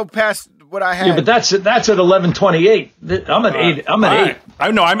 before you go past what I had. Yeah, but that's at 11:28. I'm at 8. I'm at 8.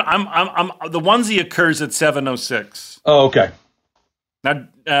 I know. I'm the onesie occurs at 7:06. Oh, okay.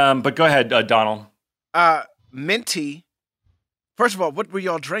 Now, but go ahead, Donald. Minty. First of all, what were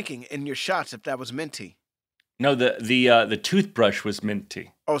y'all drinking in your shots? If that was minty. No, the toothbrush was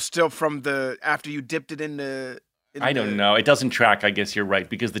minty. Oh, still from after you dipped it in the. I don't know. It doesn't track. I guess you're right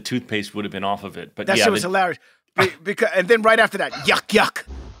because the toothpaste would have been off of it. But that shit was hilarious. Because and then right after that, yuck.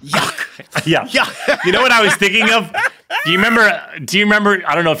 Yeah. You know what I was thinking of? Do you remember?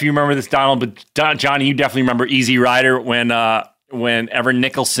 I don't know if you remember this, Donald, but Johnny, you definitely remember Easy Rider whenever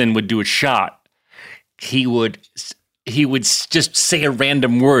Nicholson would do a shot, he would just say a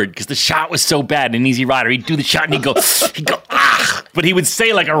random word because the shot was so bad in Easy Rider. He'd do the shot and he'd go ah, but he would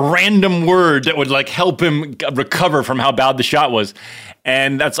say like a random word that would like help him recover from how bad the shot was.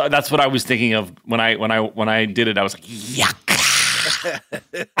 And that's what I was thinking of when I did it. I was like, yuck.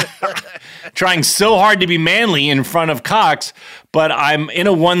 Trying so hard to be manly in front of Cox, but I'm in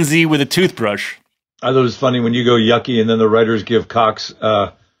a onesie with a toothbrush. I thought it was funny when you go yucky and then the writers give Cox,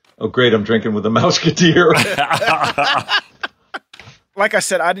 oh great, I'm drinking with a Musketeer. Like I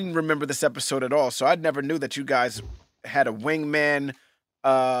said, I didn't remember this episode at all, so I never knew that you guys had a wingman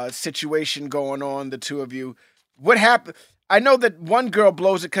situation going on, the two of you. What happened? I know that one girl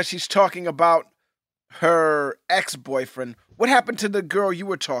blows it because she's talking about her ex-boyfriend. What happened to the girl you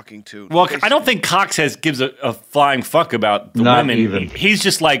were talking to? Well, I don't think Cox gives a flying fuck about the Not women. even. He's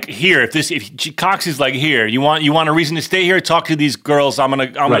just like, here. If Cox is like, here, you want a reason to stay here? Talk to these girls. I'm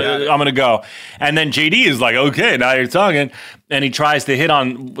gonna go. And then JD is like, okay, now you're talking, and he tries to hit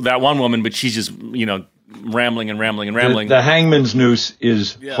on that one woman, but she's just rambling. The hangman's noose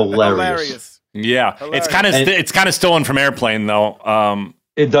is hilarious. Yeah, hilarious. It's kind of stolen from Airplane though.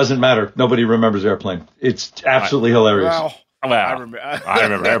 It doesn't matter. Nobody remembers Airplane. It's absolutely hilarious. Well, I remember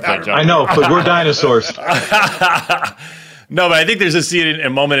Airplane. John. I know, but we're dinosaurs. No, but I think there's a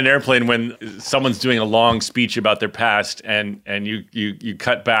moment in Airplane when someone's doing a long speech about their past, and you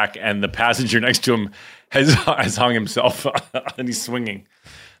cut back, and the passenger next to him has hung himself, and he's swinging.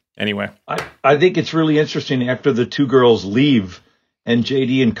 Anyway, I think it's really interesting after the two girls leave, and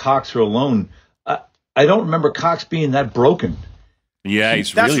JD and Cox are alone. I don't remember Cox being that broken. Yeah,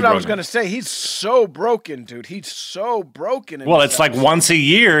 he's That's really what broken. I was going to say. He's so broken, dude. He's so broken. Well, it's like once a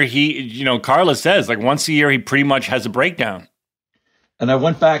year, Carla says, like once a year, he pretty much has a breakdown. And I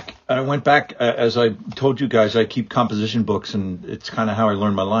went back, as I told you guys, I keep composition books, and it's kind of how I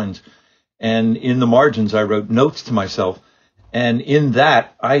learn my lines. And in the margins, I wrote notes to myself. And in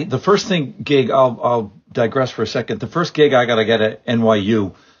that, the first gig, I'll digress for a second. The first gig I got to get at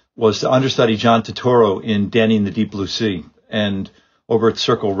NYU was to understudy John Turturro in Danny in the Deep Blue Sea. And over at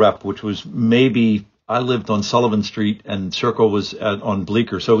Circle Rep, which was I lived on Sullivan Street and Circle was on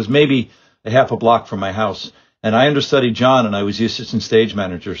Bleecker. So it was maybe a half a block from my house. And I understudied John and I was the assistant stage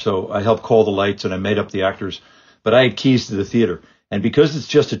manager. So I helped call the lights and I made up the actors, but I had keys to the theater. And because it's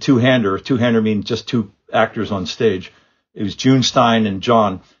just a two-hander means just two actors on stage. It was June Stein and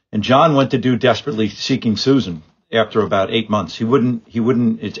John went to do Desperately Seeking Susan after about 8 months. He wouldn't,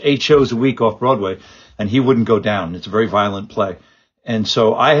 it's 8 shows a week off Broadway and he wouldn't go down. It's a very violent play. And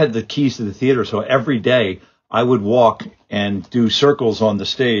so I had the keys to the theater. So every day I would walk and do circles on the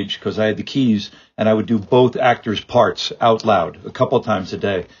stage because I had the keys, and I would do both actors' parts out loud a couple of times a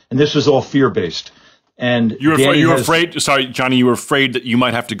day. And this was all fear-based. And you were afraid. Sorry, Johnny, you were afraid that you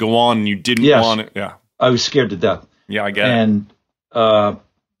might have to go on, and you didn't want it. Yeah, I was scared to death. Yeah, I get it. And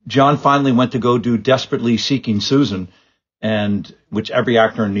John finally went to go do Desperately Seeking Susan, and which every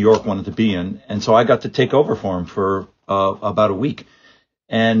actor in New York wanted to be in. And so I got to take over for him for about a week.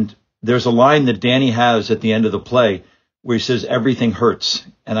 And there's a line that Danny has at the end of the play where he says, everything hurts.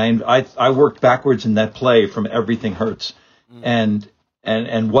 And I worked backwards in that play from everything hurts. And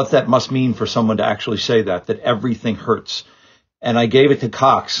what that must mean for someone to actually say that everything hurts. And I gave it to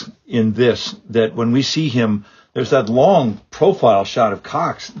Cox in this, that when we see him, there's that long profile shot of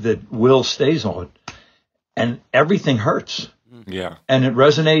Cox that Will stays on, and everything hurts. Yeah. And it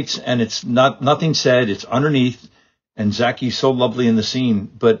resonates, and it's nothing said. It's underneath, and Zacky's so lovely in the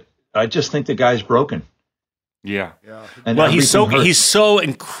scene, but I just think the guy's broken. Yeah. And well, he's hurts. so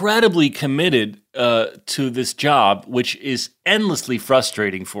incredibly committed to this job, which is endlessly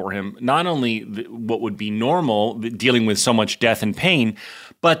frustrating for him. Not only what would be normal, dealing with so much death and pain,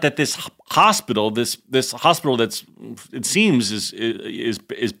 but that this hospital, this hospital that's, it seems is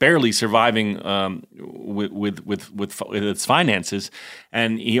barely surviving with its finances.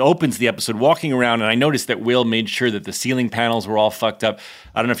 And he opens the episode walking around, and I noticed that Will made sure that the ceiling panels were all fucked up.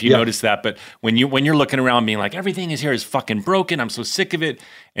 I don't know if you noticed that, but when you're looking around being like, everything is here is fucking broken, I'm so sick of it.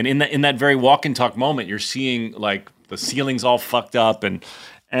 And in that very walk and talk moment, you're seeing like the ceiling's all fucked up, and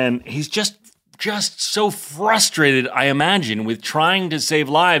he's just so frustrated, I imagine, with trying to save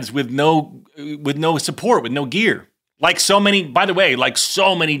lives with no support, with no gear. Like so many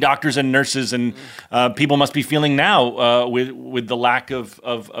doctors and nurses and people must be feeling now with the lack of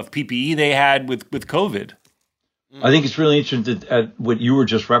PPE they had with COVID. I think it's really interesting at what you were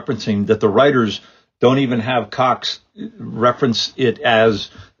just referencing, that the writers don't even have Cox reference it as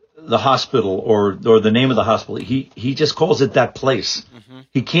the hospital or the name of the hospital. He just calls it that place. Mm-hmm.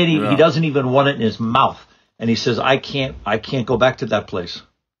 He can't he doesn't even want it in his mouth. And he says, I can't go back to that place.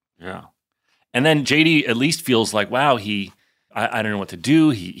 Yeah. And then JD at least feels like, wow, I don't know what to do.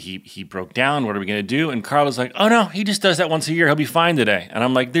 He broke down. What are we going to do? And Carla's like, oh no, he just does that once a year. He'll be fine today. And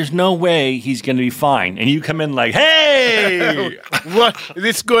I'm like, there's no way he's going to be fine. And you come in like, hey, what?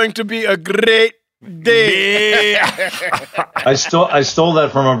 It's going to be a great day. I stole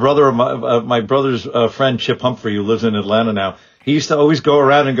that from my brother's friend Chip Humphrey, who lives in Atlanta now. He used to always go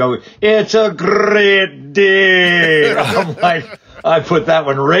around and go, it's a great day. I'm like, I put that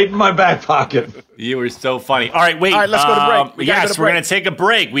one right in my back pocket. You were so funny. All right, wait. All right, let's go to break. Yes, we're going to take a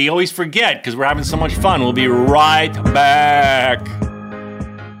break. We always forget because we're having so much fun. We'll be right back.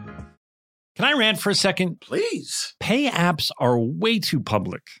 Can I rant for a second? Please. Pay apps are way too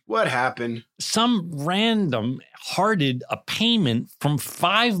public. What happened? Some random hearted a payment from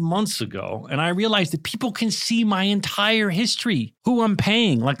 5 months ago, and I realized that people can see my entire history, who I'm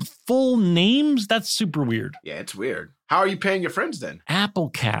paying, like full names. That's super weird. Yeah, it's weird. How are you paying your friends then? Apple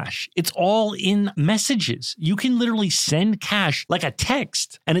Cash. It's all in messages. You can literally send cash like a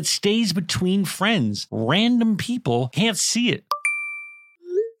text, and it stays between friends. Random people can't see it.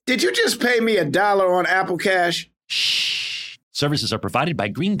 Did you just pay me $1 on Apple Cash? Shh. Services are provided by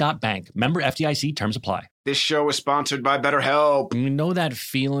Green Dot Bank. Member FDIC. Terms apply. This show is sponsored by BetterHelp. You know that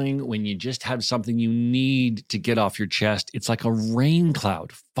feeling when you just have something you need to get off your chest? It's like a rain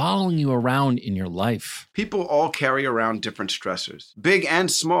cloud following you around in your life. People all carry around different stressors, big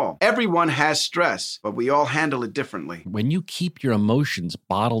and small. Everyone has stress, but we all handle it differently. When you keep your emotions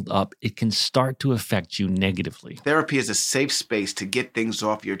bottled up, it can start to affect you negatively. Therapy is a safe space to get things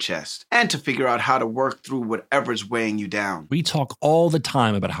off your chest and to figure out how to work through whatever's weighing you down. We talk all the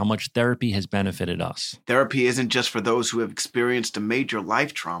time about how much therapy has benefited us. Therapy isn't just for those who have experienced a major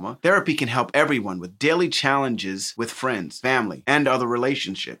life trauma. Therapy can help everyone with daily challenges with friends, family, and other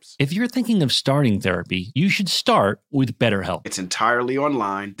relationships. If you're thinking of starting therapy, you should start with BetterHelp. It's entirely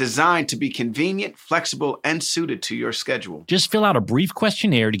online, designed to be convenient, flexible, and suited to your schedule. Just fill out a brief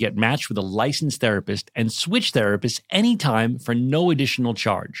questionnaire to get matched with a licensed therapist and switch therapists anytime for no additional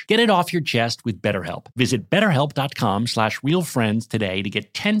charge. Get it off your chest with BetterHelp. Visit BetterHelp.com/realfriends today to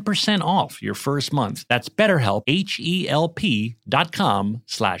get 10% off your first month. That's BetterHelp,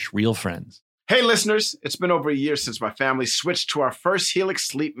 HELP.com/realfriends. Hey listeners, it's been over a year since my family switched to our first Helix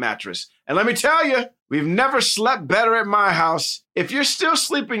sleep mattress. And let me tell you, we've never slept better at my house. If you're still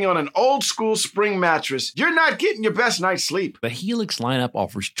sleeping on an old school spring mattress, you're not getting your best night's sleep. The Helix lineup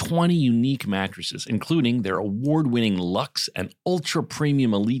offers 20 unique mattresses, including their award-winning Luxe and Ultra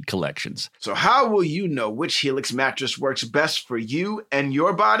Premium Elite collections. So how will you know which Helix mattress works best for you and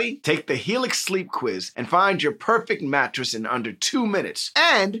your body? Take the Helix Sleep Quiz and find your perfect mattress in under 2 minutes.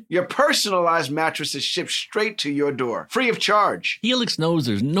 And your personalized mattress is shipped straight to your door, free of charge. Helix knows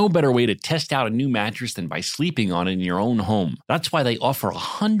there's no better way to test out a new mattress than by sleeping on it in your own home. That's why they offer a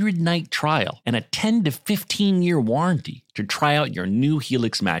 100-night trial and a 10 to 15-year warranty to try out your new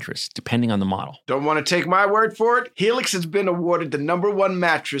Helix mattress, depending on the model. Don't want to take my word for it? Helix has been awarded the #1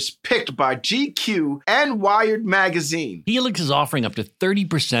 mattress picked by GQ and Wired Magazine. Helix is offering up to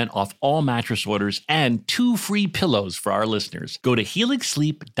 30% off all mattress orders and 2 free pillows for our listeners. Go to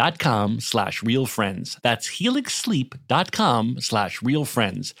helixsleep.com/realfriends. That's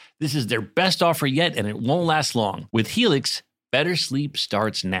helixsleep.com/realfriends. This is their best offer yet, and it won't last long. With Helix, better sleep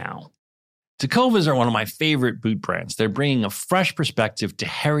starts now. Tecovas are one of my favorite boot brands. They're bringing a fresh perspective to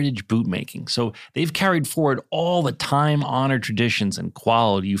heritage boot making. So they've carried forward all the time-honored traditions and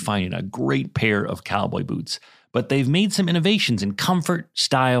quality you find in a great pair of cowboy boots. But they've made some innovations in comfort,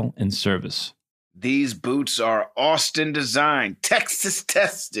 style, and service. These boots are Austin designed, Texas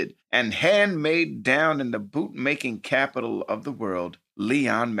tested, and handmade down in the boot-making capital of the world,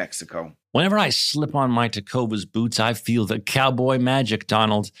 Leon, Mexico. Whenever I slip on my Tecovas boots, I feel the cowboy magic,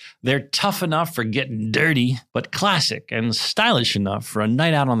 Donald. They're tough enough for getting dirty, but classic and stylish enough for a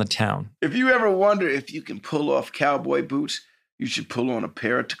night out on the town. If you ever wonder if you can pull off cowboy boots, you should pull on a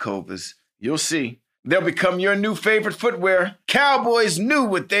pair of Tecovas. You'll see. They'll become your new favorite footwear. Cowboys knew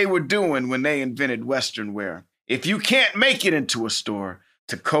what they were doing when they invented Western wear. If you can't make it into a store,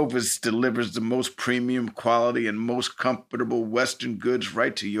 Tecovas delivers the most premium quality and most comfortable Western goods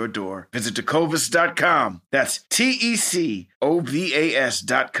right to your door. Visit Tecovas.com. That's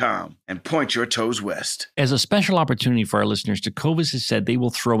TECOVAS.com and point your toes west. As a special opportunity for our listeners, Tecovas has said they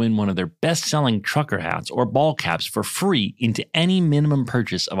will throw in one of their best-selling trucker hats or ball caps for free into any minimum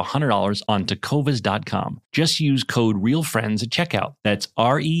purchase of $100 on Tecovas.com. Just use code REALFRIENDS at checkout. That's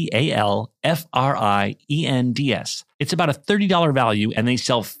REALFRIENDS. It's about a $30 value, and they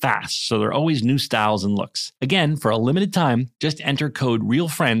sell fast, so there are always new styles and looks. Again, for a limited time, just enter code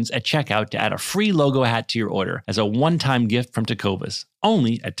REALFRIENDS at checkout to add a free logo hat to your order as a one-time gift from Tecovas.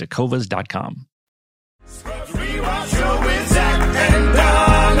 Only at Tecovas.com.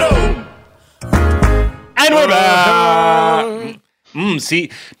 And we're back. See,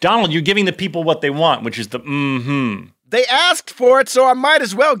 Donald, you're giving the people what they want, which is the They asked for it, so I might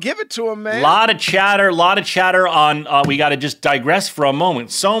as well give it to them, man. Lot of chatter on. We got to just digress for a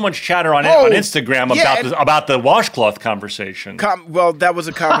moment. So much chatter on Instagram about the washcloth conversation. Well, that was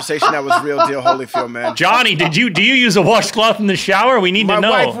a conversation that was real deal, Holyfield, man. Johnny, do you use a washcloth in the shower? We need to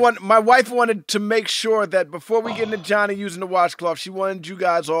know. My wife wanted to make sure that before we get into Johnny using the washcloth, she wanted you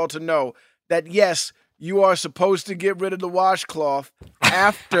guys all to know that yes, you are supposed to get rid of the washcloth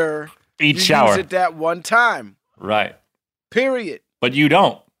after each you shower. Use it that one time. Right. Period. But you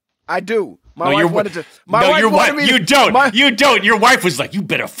don't. I do. My wife wanted to. You don't. You don't. Your wife was like, "You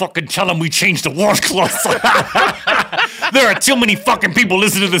better fucking tell him we changed the washcloth." There are too many fucking people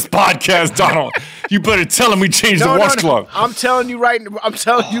listening to this podcast, Donald. You better tell him we changed the washcloth. No. I'm telling you right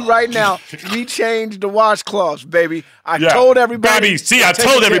now. We changed the washcloths, baby. I told everybody. Baby, see, I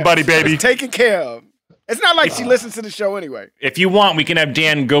told everybody, baby. It's taken care of. It's not like she listens to the show anyway. If you want, we can have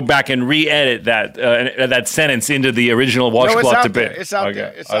Dan go back and re-edit that sentence into the original washcloth debate. It's out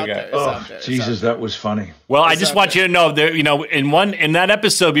there. It's out there. Oh, Jesus, that was funny. Well, I just want you to know that in that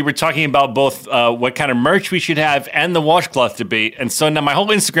episode we were talking about both what kind of merch we should have and the washcloth debate, and so now my whole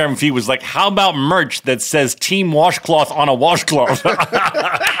Instagram feed was like, "How about merch that says Team Washcloth on a washcloth?"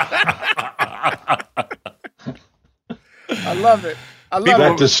 I love it.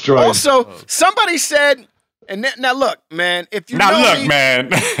 That destroyed. Also, somebody said, now look, man, if you know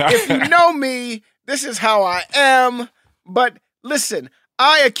me, this is how I am. But listen,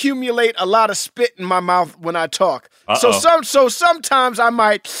 I accumulate a lot of spit in my mouth when I talk. So sometimes I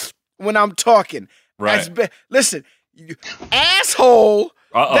might when I'm talking. Right. Listen, you asshole.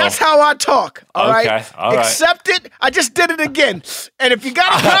 That's how I talk. All right. Accept it. I just did it again. And if you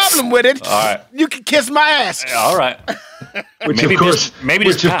got a problem with it, you can kiss my ass. All right. Which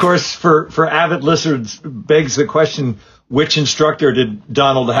of course, for avid listeners, begs the question: which instructor did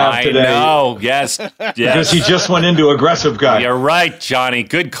Donald have today? I know. Yes. Because he just went into aggressive guy. You're right, Johnny.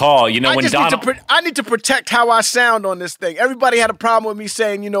 Good call. I need to protect how I sound on this thing. Everybody had a problem with me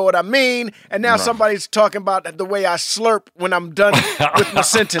saying, you know what I mean, and now somebody's talking about the way I slurp when I'm done with my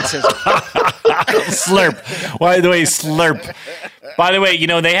sentences. Slurp. Why the way slurp? By the way,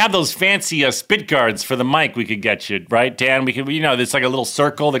 they have those fancy spit guards for the mic we could get you, right, Dan? We could, there's like a little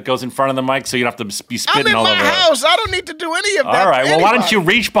circle that goes in front of the mic so you don't have to be spitting all over it. I'm in my house. I don't need to do any of that. All right. Well, why don't you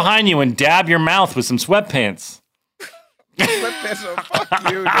reach behind you and dab your mouth with some sweatpants? Sweatpants,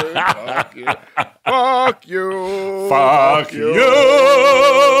 fuck you, dude. Fuck you. Fuck you.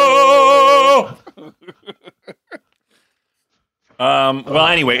 Well,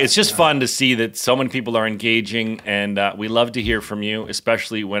 anyway, it's just fun to see that so many people are engaging, and we love to hear from you,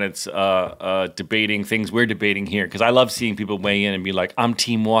 especially when it's debating things we're debating here, because I love seeing people weigh in and be like, I'm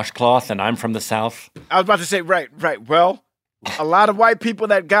Team Washcloth, and I'm from the South. I was about to say, right. Well, a lot of white people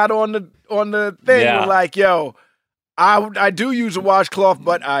that got on the thing were like, yo, I do use a washcloth,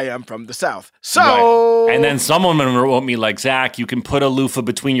 but I am from the South. So, and then some women wrote me like, Zach, you can put a loofah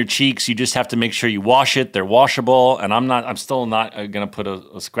between your cheeks. You just have to make sure you wash it. They're washable. And I'm still not going to put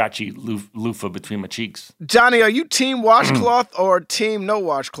a scratchy loofah between my cheeks. Johnny, are you team washcloth or team no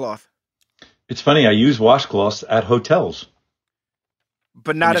washcloth? It's funny. I use washcloths at hotels,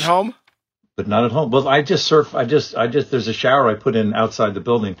 But not at home? but not at home. Well, I just surf. There's a shower I put in outside the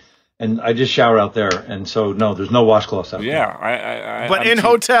building, and I just shower out there. And so, no, there's no washcloths out there. Yeah, But in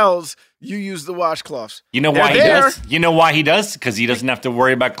hotels, you use the washcloths. You know They're why he there. does? You know why he does? Because he doesn't have to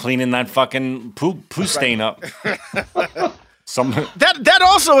worry about cleaning that fucking poo stain up. That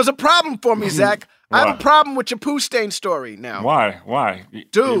also is a problem for me, Zach. I have Why? a problem with your poo stain story now. Why?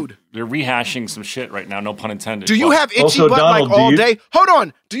 Dude. They're rehashing some shit right now, no pun intended. Do you Well, have itchy Also, butt Donald, like do all you- day? Hold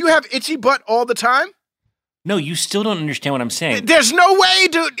on. Do you have itchy butt all the time? No, you still don't understand what I'm saying. There's no way,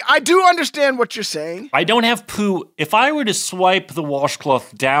 dude. I do understand what you're saying. I don't have poo. If I were to swipe the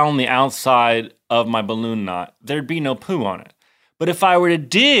washcloth down the outside of my balloon knot, there'd be no poo on it. But if I were to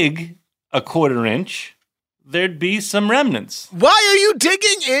dig a 1/4 inch, there'd be some remnants. Why are you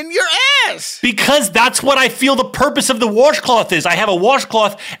digging in your ass? Because that's what I feel the purpose of the washcloth is. I have a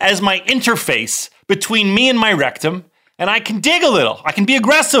washcloth as my interface between me and my rectum, and I can dig a little. I can be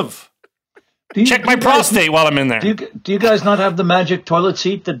aggressive. Check my prostate while I'm in there. Do you guys not have the magic toilet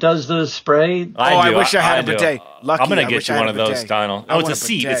seat that does the spray? I wish I had a do. bidet. Lucky, I'm gonna I get wish you I one had of a those, bidet. Donald. I Oh, it's want a a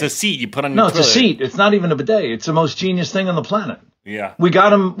seat. bidet. It's a seat. You put on No, your it's a toilet. seat. It's not even a bidet. It's the most genius thing on the planet. Yeah. We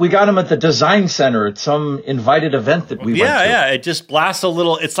got him at the design center at some invited event that we went to. Yeah. It just blasts a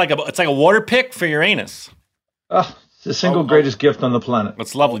little. It's like a water pick for your anus. Oh, it's the single greatest gift on the planet.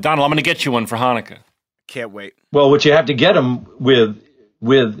 That's lovely, Donald. I'm gonna get you one for Hanukkah. Can't wait. Well, what you have to get them with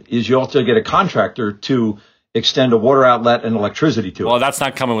is you also get a contractor to extend a water outlet and electricity to Well, it. that's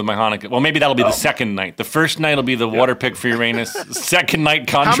not coming with my Hanukkah. Well, maybe that'll be the second night. The first night will be the water pick for your anus. Second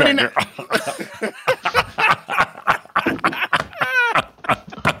night many contractor.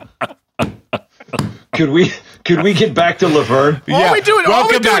 Could we get back to Laverne? All we do is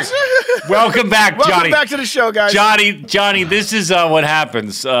Welcome back. Welcome back, Welcome Johnny. back to the show, guys. Johnny, this is what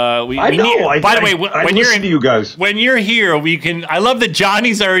happens. I know. By the way, I when you're listen to you guys. when you're here, we can. I love that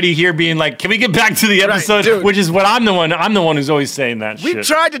Johnny's already here, being like, "Can we get back to the episode?" dude. Which is what I'm the one who's always saying that We've shit.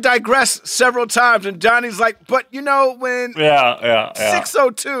 tried to digress several times, and Johnny's like, but you know, when Yeah.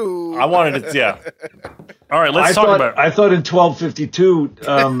 6:02. I wanted to. Yeah. All right, let's talk about. I thought in 1252.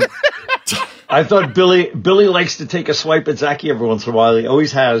 I thought Billy likes to take a swipe at Zachy every once in a while. He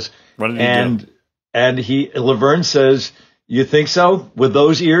always has. What did he do? And Laverne says, "You think so with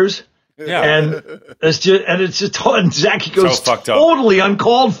those ears?" Yeah. And it's just and Zachy goes So fucked up. totally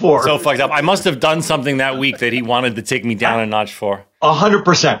uncalled for. So fucked up. I must have done something that week that he wanted to take me down a notch for.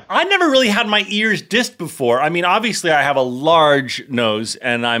 100%. I never really had my ears dissed before. I mean, obviously, I have a large nose,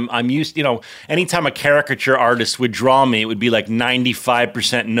 and I'm used. You know, anytime a caricature artist would draw me, it would be like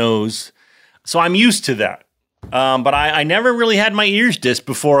 95% nose. So I'm used to that. But I never really had my ears dissed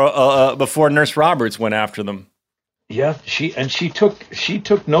before Nurse Roberts went after them. Yeah, she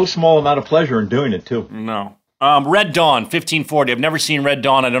took no small amount of pleasure in doing it too. No. Red Dawn, 1540. I've never seen Red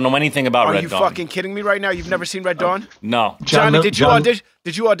Dawn. I don't know anything about Are Red you Dawn. fucking kidding me right now? You've never seen Red Dawn? No. Johnny, Mil- did you audition?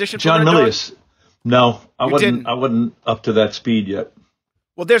 Did you audition for John Red Dawn? Milius. No, I didn't. wasn't up to that speed yet.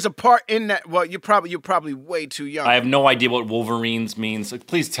 Well, there's a part in that. Well, you're probably way too young. I have no idea what Wolverines means.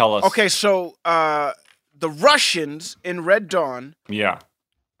 Please tell us. Okay, so the Russians in Red Dawn Yeah.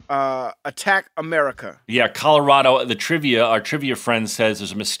 attack America. Yeah, Colorado. Our trivia friend says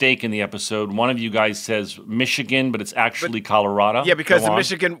there's a mistake in the episode. One of you guys says Michigan, but it's actually Colorado. Yeah, because Go the on.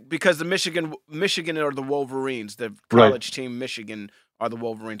 Michigan are the Wolverines. The college team Michigan are the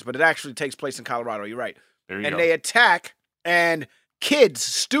Wolverines, but it actually takes place in Colorado. You're right. There you And go. they attack, and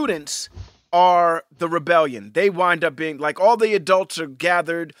students are the rebellion. They wind up being like all the adults are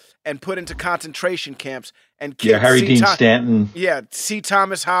gathered and put into concentration camps, and kids. Yeah, Harry see Dean Stanton. Yeah, C.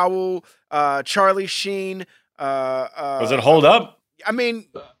 Thomas Howell, Charlie Sheen. Does it hold up? I mean,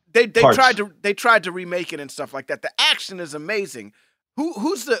 they Parts. tried to remake it and stuff like that. The action is amazing.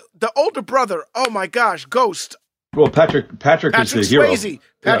 Who's the older brother? Oh my gosh, Ghost. Well, Patrick is the hero. Swayze.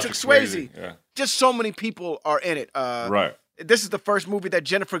 Patrick Swayze. Yeah. Just so many people are in it. Right. This is the first movie that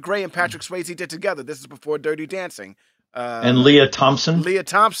Jennifer Grey and Patrick Swayze did together. This is before Dirty Dancing. And Leah Thompson. Leah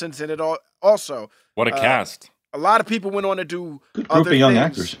Thompson's in it also. What a cast. A lot of people went on to do Good group other of young things.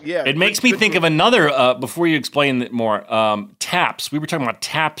 actors. Yeah, It makes me think of another, before you explain it more, Taps. We were talking about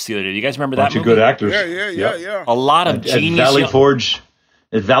Taps the other day. Do you guys remember that Bunch of movie? good actors. Yeah. A lot of At genius.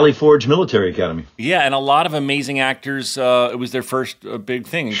 Valley Forge Military Academy. Yeah, and a lot of amazing actors. It was their first big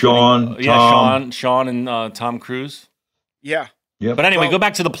thing. Sean, including, Tom. Sean, and Tom Cruise. Yeah. Yep. But anyway, go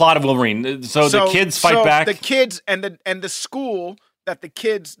back to the plot of Wolverine. So the kids fight back. The kids and the school that the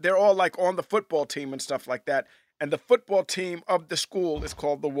kids, they're all like on the football team and stuff like that. And the football team of the school is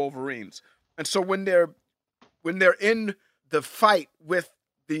called the Wolverines. And so when they're in the fight with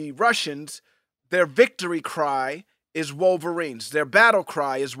the Russians, their victory cry is Wolverines. Their battle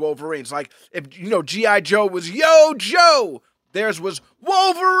cry is Wolverines. Like, if, G.I. Joe was, Yo, Joe! Theirs was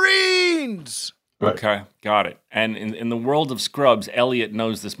Wolverines! Right. Okay, got it. And in the world of Scrubs, Elliot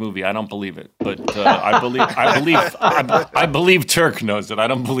knows this movie. I don't believe it, but I believe Turk knows it. I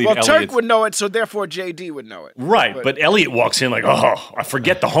don't believe Well, Elliot. Turk would know it, so therefore JD would know it. Right, but Elliot walks in like, oh, I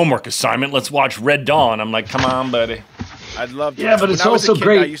forget the homework assignment. Let's watch Red Dawn. I'm like, come on, buddy. I'd love to. Yeah, but it's also I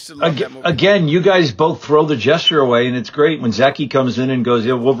great. used to love that movie. Again, you guys both throw the gesture away, and it's great when Zaki comes in and goes,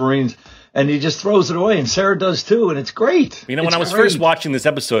 yeah, Wolverines, and he just throws it away, and Sarah does too, and it's great. You know, when I was first watching this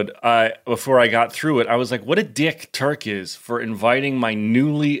episode, before I got through it, I was like, what a dick Turk is for inviting my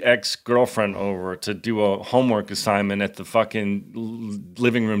newly ex-girlfriend over to do a homework assignment at the fucking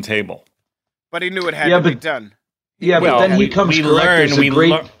living room table. But he knew it had to be done. Yeah, but then he comes correct.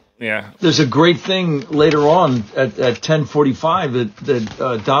 There's a great thing later on at 10:45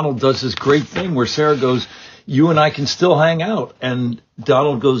 that Donald does this great thing where Sarah goes, you and I can still hang out. And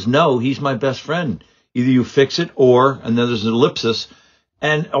Donald goes, no, he's my best friend. Either you fix it or, and then there's an ellipsis.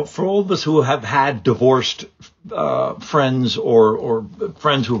 And for all of us who have had divorced friends or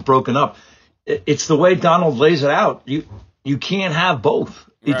friends who have broken up, it's the way Donald lays it out. You can't have both.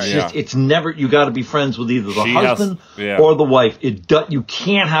 It's never, you got to be friends with either the husband or the wife. You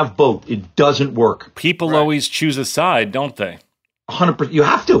can't have both. It doesn't work. People always choose a side, don't they? 100%. You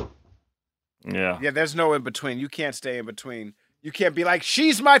have to. Yeah. Yeah, there's no in between. You can't stay in between. You can't be like,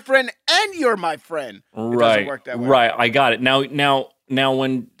 she's my friend and you're my friend. It doesn't work that way. Right. I got it. Now what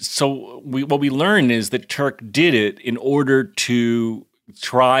we learn is that Turk did it in order to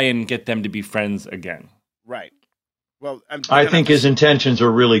try and get them to be friends again. Right. Well, I think his intentions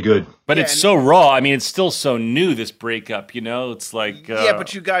are really good. But it's so raw. I mean, it's still so new, this breakup, It's like... yeah,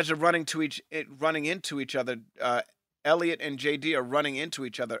 but you guys are running into each other. Elliot and JD are running into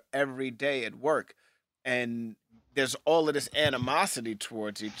each other every day at work. And there's all of this animosity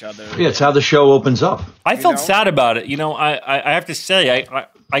towards each other. Yeah, it's how the show opens up. I felt sad about it. I have to say,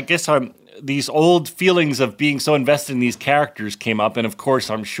 I guess these old feelings of being so invested in these characters came up. And of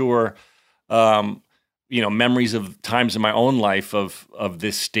course, I'm sure... memories of times in my own life of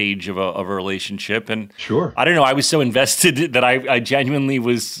this stage of a relationship. And sure, I don't know, I was so invested that I genuinely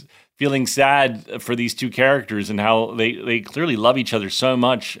was feeling sad for these two characters and how they clearly love each other so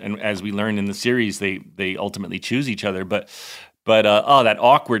much. And as we learn in the series, they ultimately choose each other. But that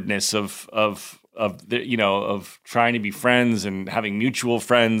awkwardness of trying to be friends and having mutual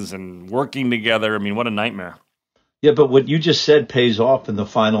friends and working together. I mean, what a nightmare. Yeah, but what you just said pays off in the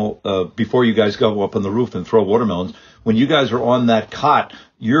final, before you guys go up on the roof and throw watermelons. When you guys are on that cot,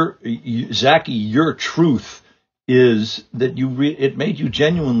 Zaki, your truth is that it made you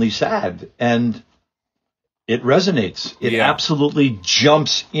genuinely sad, and it resonates. It absolutely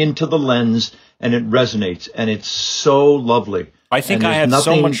jumps into the lens, and it resonates, and it's so lovely. I think I had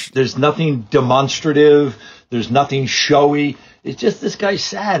so much... There's nothing demonstrative. There's nothing showy. It's just this guy's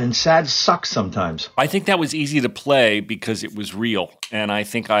sad, and sad sucks sometimes. I think that was easy to play because it was real. And I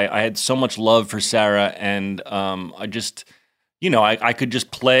think I had so much love for Sarah, and I just, I could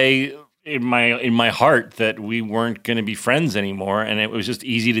just play in my heart that we weren't going to be friends anymore, and it was just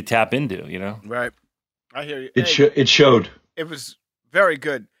easy to tap into, Right. I hear you. It showed. It was very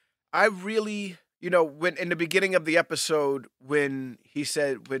good. I really... when in the beginning of the episode, when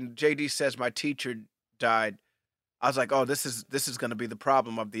JD says my teacher died, I was like, oh, this is going to be the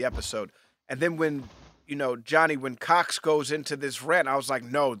problem of the episode. And then when Cox goes into this rant, I was like,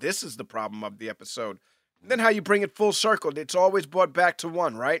 no, this is the problem of the episode. And then how you bring it full circle, it's always brought back to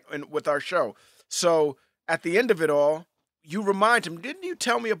one, right? And with our show. So at the end of it all, you remind him, didn't you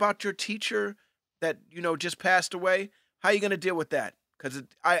tell me about your teacher that, just passed away? How are you going to deal with that? Because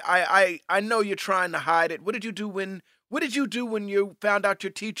I know you're trying to hide it. What did you do when you found out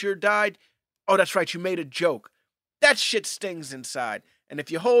your teacher died? Oh, that's right. You made a joke. That shit stings inside. And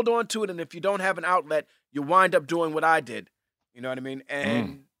if you hold on to it and if you don't have an outlet, you wind up doing what I did. You know what I mean?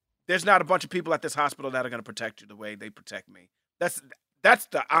 And there's not a bunch of people at this hospital that are going to protect you the way they protect me. That's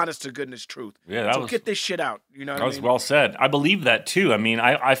the honest to goodness truth. Yeah, get this shit out. You know what I mean? That was well said. I believe that too. I mean,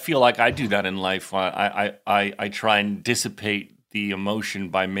 I feel like I do that in life. I try and dissipate the emotion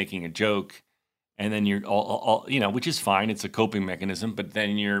by making a joke, and then you're all which is fine. It's a coping mechanism, but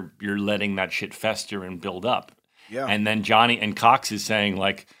then you're letting that shit fester and build up. Yeah. And then Johnny and Cox is saying,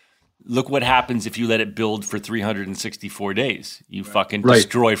 like, look what happens if you let it build for 364 days. You fucking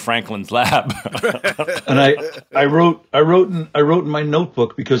destroy Franklin's lab. And I wrote in my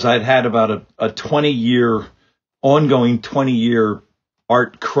notebook, because I'd had about a 20-year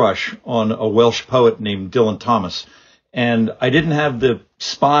art crush on a Welsh poet named Dylan Thomas. And I didn't have the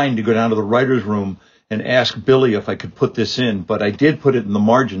spine to go down to the writer's room and ask Billy if I could put this in, but I did put it in the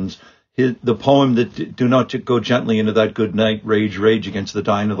margins. The poem that do not go gently into that good night, rage, rage against the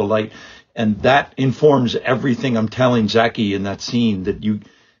dying of the light. And that informs everything I'm telling Zachy in that scene, that you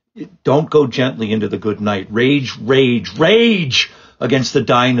don't go gently into the good night. Rage, rage, rage against the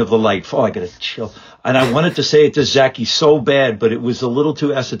dying of the light. Oh, I got a chill. And I wanted to say it to Zachy so bad, but it was a little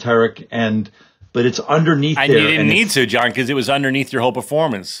too esoteric, but it's underneath and there. You didn't need to, John, because it was underneath your whole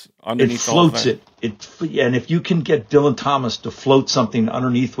performance. Underneath it floats it. And if you can get Dylan Thomas to float something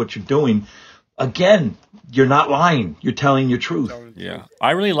underneath what you're doing, again, you're not lying. You're telling your truth. Yeah,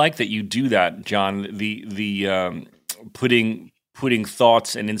 I really like that you do that, John. The putting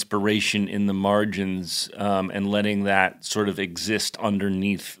thoughts and inspiration in the margins and letting that sort of exist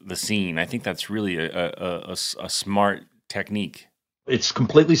underneath the scene. I think that's really a smart technique. It's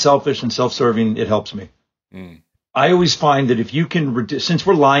completely selfish and self-serving. It helps me. I always find that if you can, since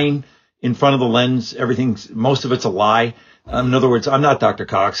we're lying in front of the lens, most of it's a lie. In other words, I'm not Dr.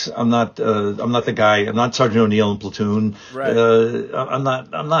 Cox. I'm not the guy. I'm not Sergeant O'Neill in Platoon. Right. I'm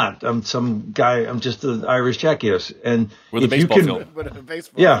not. I'm some guy. I'm just an Irish jackass. And with a baseball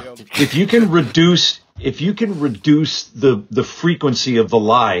field. If you can reduce the frequency of the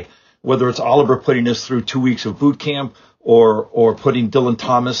lie, whether it's Oliver putting us through 2 weeks of boot camp or putting Dylan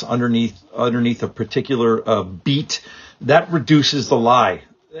Thomas underneath a particular beat, that reduces the lie.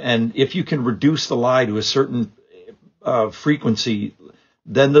 And if you can reduce the lie to a certain frequency,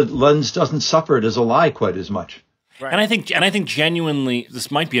 then the lens doesn't suffer it as a lie quite as much. Right. And I think genuinely, this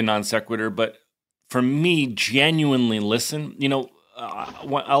might be a non sequitur, but for me, genuinely listen. You know, a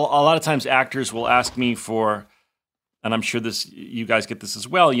lot of times actors will ask me for, and I'm sure you guys get this as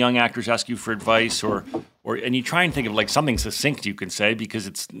well. Young actors ask you for advice, and you try and think of like something succinct you can say,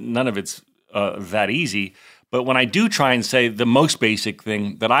 because none of it's that easy. But when I do try and say, the most basic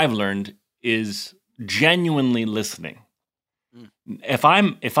thing that I've learned is genuinely listening. If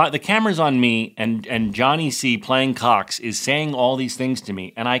the camera's on me and Johnny C playing Cox is saying all these things to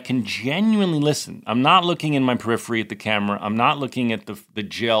me, and I can genuinely listen, I'm not looking in my periphery at the camera, I'm not looking at the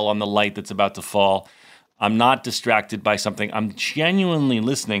gel on the light that's about to fall, I'm not distracted by something, I'm genuinely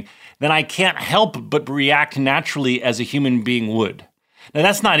listening, then I can't help but react naturally as a human being would. Now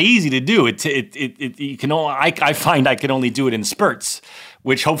that's not easy to do. I find I can only do it in spurts,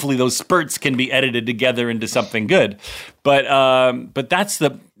 which hopefully those spurts can be edited together into something good. But that's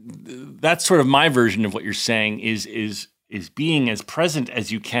sort of my version of what you're saying is being as present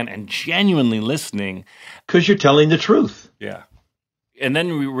as you can and genuinely listening, because you're telling the truth. Yeah. And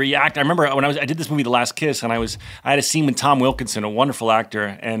then we react. I remember when I did this movie, The Last Kiss, and I had a scene with Tom Wilkinson, a wonderful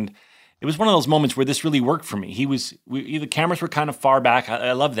actor, and it was one of those moments where this really worked for me. The cameras were kind of far back.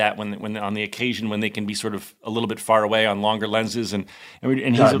 I love that when on the occasion when they can be sort of a little bit far away on longer lenses. And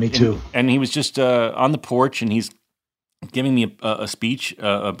me too. And he was just on the porch, and he's giving me a speech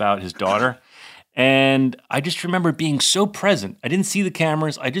about his daughter. And I just remember being so present. I didn't see the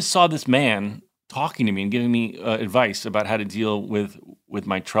cameras. I just saw this man talking to me and giving me advice about how to deal with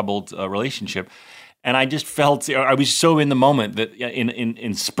my troubled relationship. And I just felt, I was so in the moment that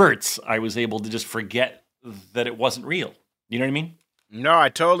in spurts, I was able to just forget that it wasn't real. You know what I mean? No, I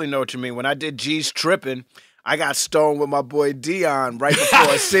totally know what you mean. When I did G's Trippin', I got stoned with my boy Dion right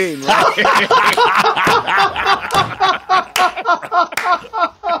before a scene, right?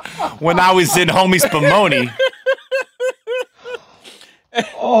 When I was in Homie Spumoni.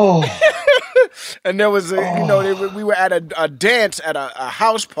 Oh. And there was, we were at a dance at a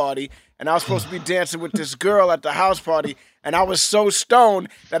house party, and I was supposed to be dancing with this girl at the house party, and I was so stoned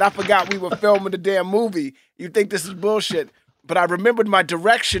that I forgot we were filming the damn movie. You think this is bullshit, but I remembered my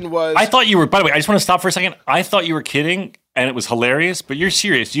direction was... I thought you were, by the way, I just want to stop for a second. I thought you were kidding, and it was hilarious, but you're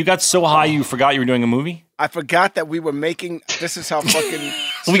serious. You got so high you forgot you were doing a movie? I forgot that we were making... This is how fucking...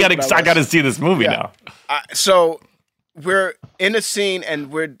 I got to see this movie now. So we're in a scene,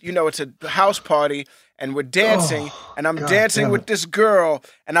 and it's a house party, and we're dancing, and I'm dancing with this girl,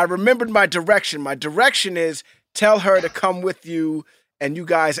 and I remembered my direction. My direction is tell her to come with you, and you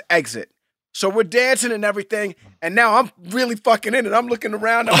guys exit. So we're dancing and everything, and now I'm really fucking in it. I'm looking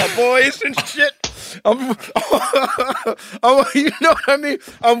around at my boys and shit. I'm you know what I mean?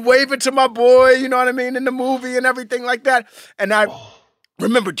 I'm waving to my boy, you know what I mean, in the movie and everything like that. And I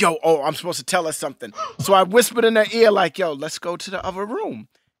remembered, I'm supposed to tell her something. So I whispered in her ear like, let's go to the other room.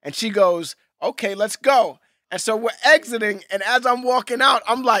 And she goes, okay, let's go. And so we're exiting, and as I'm walking out,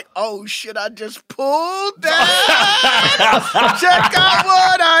 I'm like, oh shit, I just pulled that. Check out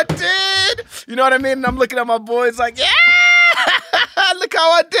what I did. You know what I mean? And I'm looking at my boys like, yeah, look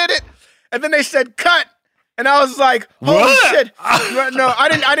how I did it. And then they said, cut. And I was like, holy What? shit. No, I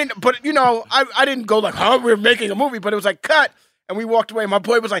didn't, but I didn't go like, huh, we're making a movie, but it was like, cut. And we walked away. My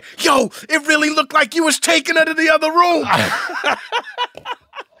boy was like, yo, it really looked like you was taking her to the other room.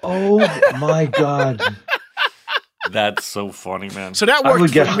 Oh my God. That's so funny, man. So that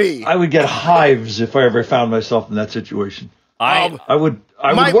worked for me. I would get hives if I ever found myself in that situation. I I would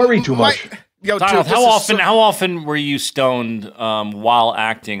worry too much. Yo, Donald, dude, how often were you stoned while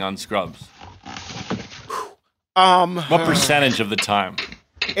acting on Scrubs? What percentage of the time?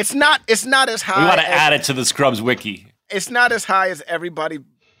 It's not as high. We want to add it to the Scrubs wiki. It's not as high as everybody,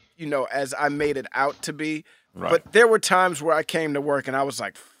 as I made it out to be. Right. But there were times where I came to work and I was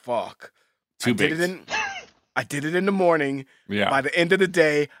like, fuck. Too big. I did it in the morning. Yeah. By the end of the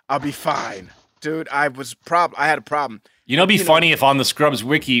day, I'll be fine. Dude, I had a problem. It'd be funny if on the Scrubs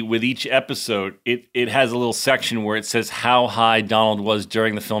wiki with each episode, it has a little section where it says how high Donald was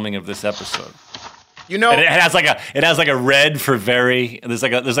during the filming of this episode. And it has like a red for very. There's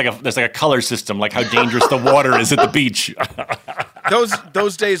like a color system, like how dangerous the water is at the beach.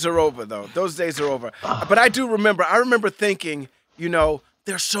 Those days are over, though. Those days are over. But I do remember. I remember thinking,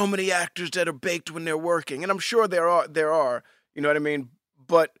 there's so many actors that are baked when they're working, and I'm sure there are. You know what I mean?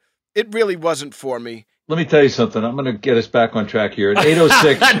 But it really wasn't for me. Let me tell you something. I'm going to get us back on track here. At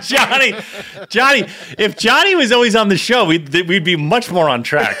 8:06, Johnny, if Johnny was always on the show, we'd be much more on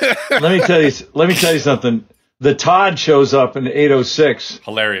track. let me tell you something. The Todd shows up in 8:06.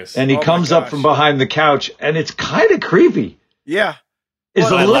 Hilarious. And he comes up from behind the couch, and it's kind of creepy. Yeah. It's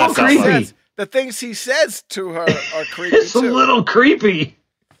a little creepy. The things he says to her are creepy, It's a little creepy.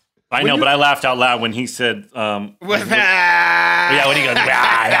 I know, but I laughed out loud when he said, when he goes,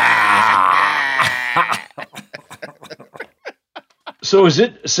 So is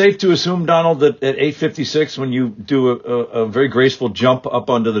it safe to assume, Donald, that at 8:56, when you do a very graceful jump up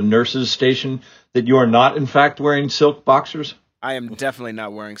onto the nurse's station, that you are not, in fact, wearing silk boxers? I am definitely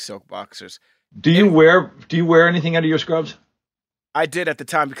not wearing silk boxers. Do you wear anything under your scrubs? I did at the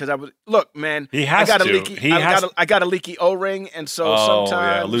time because I was look, man. He has I got to. a leaky. I got a leaky O-ring, and so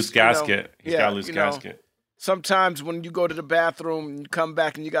sometimes loose gasket. He's got a loose gasket. Sometimes when you go to the bathroom and you come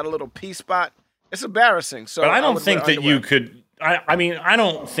back and you got a little pee spot, it's embarrassing. So, but I don't think that underwear. you could. I mean, I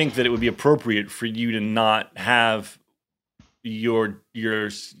don't think that it would be appropriate for you to not have your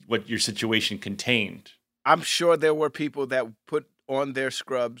situation contained. I'm sure there were people that put on their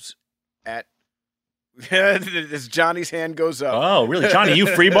scrubs at. As Johnny's hand goes up. Oh, really, Johnny? You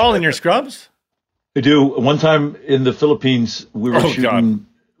free ball in your scrubs? I do. One time in the Philippines, we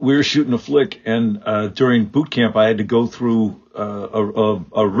were shooting a flick, and during boot camp, I had to go through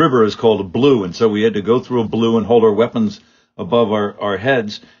a river is called a blue, and so we had to go through a blue and hold our weapons above our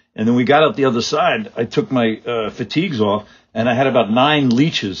heads. And then we got out the other side. I took my fatigues off, and I had about 9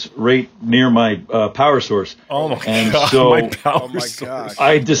 leeches right near my power source. Oh my and god! So my power source.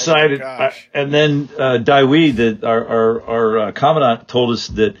 I decided, and then Daiwi, that our commandant, told us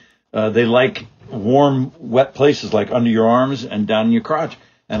that they like warm, wet places like under your arms and down in your crotch.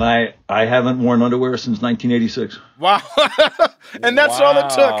 And I haven't worn underwear since 1986. Wow. And that's all it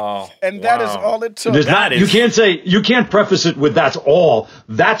took. And that is all it took. You can't preface it with that's all.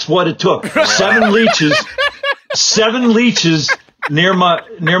 That's what it took. 7 leeches. 7 leeches near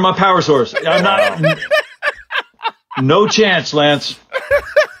my power source. I'm not. No chance, Lance.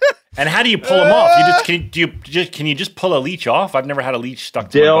 And how do you pull them off? Can you just pull a leech off? I've never had a leech stuck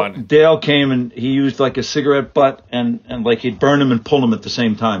to my bun. Dale came and he used like a cigarette butt and like he'd burn them and pull them at the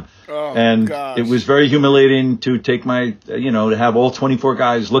same time. Oh, and gosh. It was very humiliating to take my, to have all 24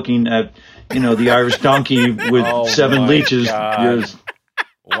 guys looking at, the Irish donkey with 7 leeches. Yes.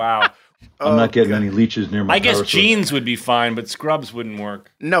 Wow. I'm not getting any leeches near my I guess power source. jeans would be fine, but scrubs wouldn't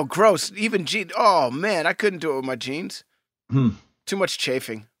work. No, gross. Even jeans. Oh, man, I couldn't do it with my jeans. Too much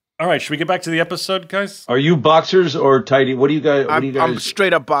chafing. All right, should we get back to the episode, guys? Are you boxers or tighty? What do you guys? I'm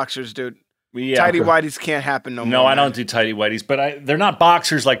straight up boxers, dude. Tighty whities can't happen no more. No, I don't do tighty whities, but they're not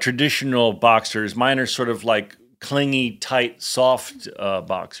boxers like traditional boxers. Mine are sort of like clingy, tight, soft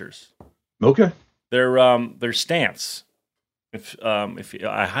boxers. Okay. They're Stance. If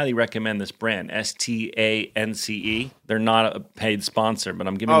I highly recommend this brand, STANCE. They're not a paid sponsor, but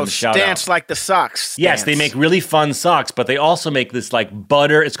I'm giving them a shout out. Stance like the socks. Stance. Yes, they make really fun socks, but they also make this like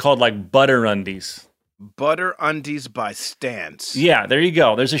butter. It's called like butter undies. Butter undies by Stance. Yeah, there you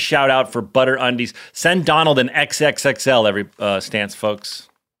go. There's a shout out for butter undies. Send Donald an XXXL Stance, folks.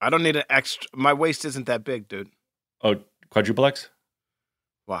 I don't need an extra. My waist isn't that big, dude. Oh, quadruplex?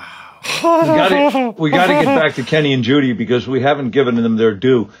 Wow. We got to get back to Kenny and Judy because we haven't given them their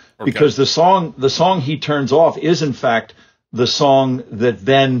due. Okay. Because the song he turns off is in fact the song that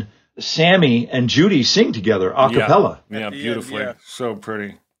then Sammy and Judy sing together a cappella. Yeah, At the beautifully. end, yeah. So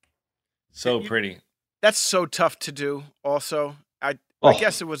pretty. So pretty. That's so tough to do. Also, I Oh.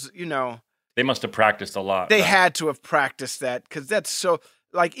 guess it was. They must have practiced a lot. They had to have practiced that because that's so.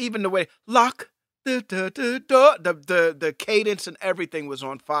 Like even the way lock the cadence and everything was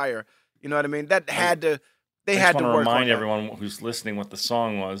on fire. You know what I mean? That had to. They had to I work want to remind on that. everyone who's listening what the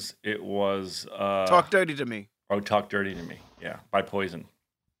song was. It was Talk dirty to me. Talk Dirty to Me. Yeah, by Poison.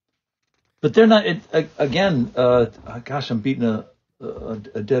 But they're not. Again, gosh, I'm beating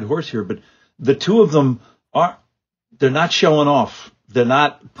a dead horse here. But the two of them aren't. They're not showing off. They're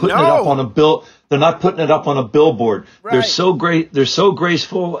not putting it up on a bill. They're not putting it up on a billboard. Right. They're so great. They're so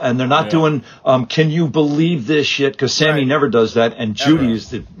graceful, and they're not doing. Can you believe this shit? Because Sammy never does that, and Judy is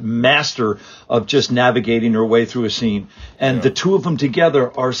the master of just navigating her way through a scene. And the two of them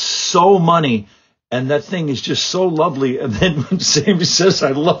together are so money, and that thing is just so lovely. And then when Sammy says,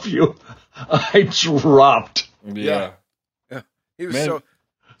 "I love you," I dropped. Yeah. He was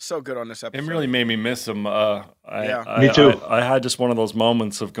so good on this episode. It really made me miss him. Me too. I had just one of those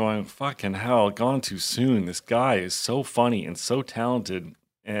moments of going, fucking hell, gone too soon. This guy is so funny and so talented.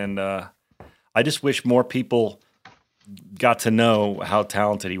 And I just wish more people got to know how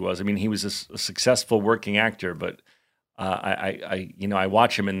talented he was. I mean, he was a successful working actor, but I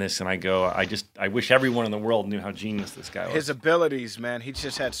watch him in this and I go, I wish everyone in the world knew how genius this guy was. His abilities, man. He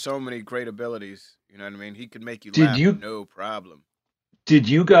just had so many great abilities. You know what I mean? He could make you Did laugh. you- No problem. Did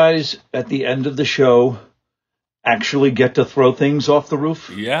you guys at the end of the show actually get to throw things off the roof?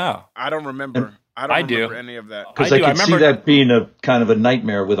 Yeah. I don't remember. I do. remember any of that. Because I I do. I could see remember- that being a kind of a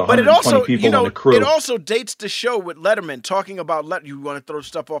nightmare with But 120 it also, people on a crew. it also dates the show with Letterman talking about you want to throw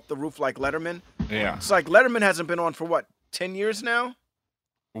stuff off the roof like Letterman. Yeah. It's like Letterman hasn't been on for what 10 years now.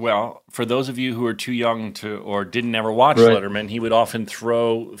 Well, for those of you who are too young to or didn't ever watch Right. Letterman, he would often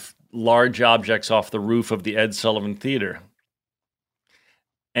throw large objects off the roof of the Ed Sullivan Theater.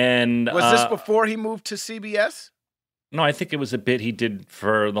 And Was this before he moved to CBS? No, I think it was a bit he did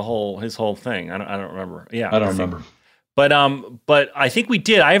for his whole thing. I don't remember. Yeah, I don't remember. But I think we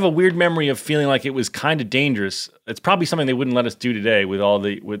did. I have a weird memory of feeling like it was kind of dangerous. It's probably something they wouldn't let us do today with all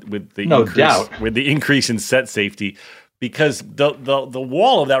the with the No increase, doubt. with the increase in set safety, because the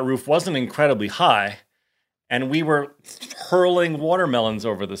wall of that roof wasn't incredibly high, and we were hurling watermelons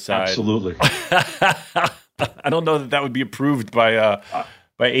over the side. Absolutely. I don't know that would be approved by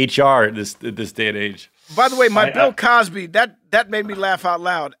HR at this day and age. By the way, Bill Cosby, that made me laugh out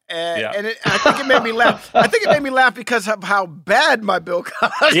loud. And I think it made me laugh. I think it made me laugh because of how bad my Bill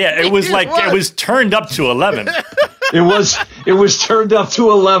Cosby Yeah, it was like it was turned up to 11. It was turned up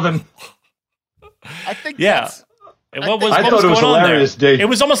to 11. I think Yeah. that's... And I what was thought what was it was going on hilarious, there? Dave. It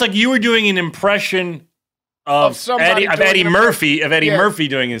was almost like you were doing an impression of somebody Eddie doing Murphy, Yeah. Murphy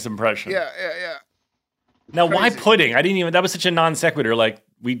doing his impression. Yeah. Now, why Crazy. pudding? I didn't even. That was such a non sequitur. Like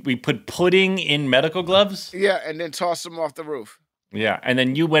we put pudding in medical gloves. Yeah, and then toss them off the roof. Yeah, and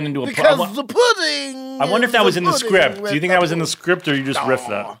then you went into a. Because the pudding. I wonder if that is was in the pudding script. Do with you think that was in the script, or you just riffed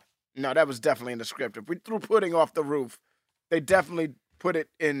that? Aw. No, that was definitely in the script. If we threw pudding off the roof, they definitely put it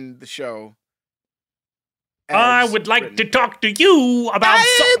in the show. I as would like written. to talk to you about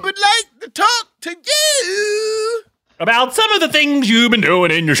I would like to talk to you some of the things you've been doing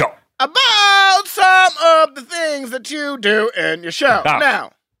in your show. about some of the things that you do in your show. Ah.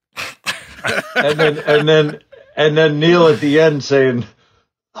 Now, and then Neil at the end saying,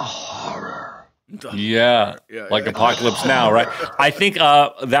 Yeah, like Apocalypse Now, right? I think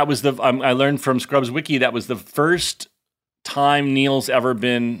that was I learned from Scrubs Wiki that was the first time Neil's ever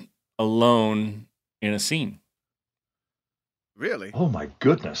been alone in a scene. really, "Oh my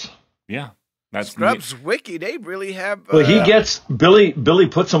goodness." Yeah, that's Scrubs Wiki, they really have. Well, he gets Billy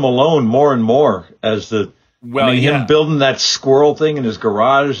puts him alone more and more as the him building that squirrel thing in his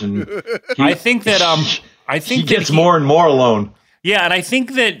garage, and I think that he gets more and more alone. Yeah, and I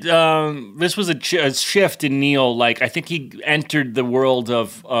think that this was a shift in Neil. Like, I think he entered the world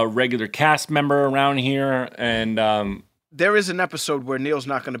of a regular cast member around here, and There is an episode where Neil's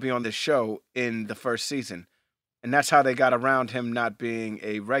not going to be on this show in the first season, and that's how they got around him not being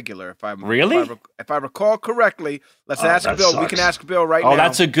a regular. Really? If I recall correctly, let's ask that Bill. We sucks. can ask Bill right now. oh,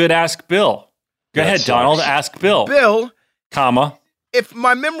 that's a good Ask Bill. Go That ahead, sucks. Donald. Ask Bill. Bill. Comma. If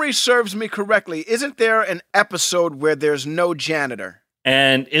my memory serves me correctly, isn't there an episode where there's no janitor?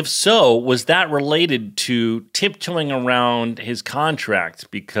 And if so, was that related to tiptoeing around his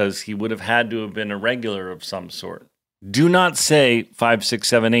contract because he would have had to have been a regular of some sort? Do not say 5, 6,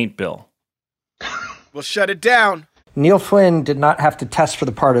 7, 8, Bill. We'll shut it down. Neil Flynn did not have to test for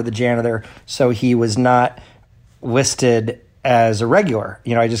the part of the janitor, so he was not listed as a regular.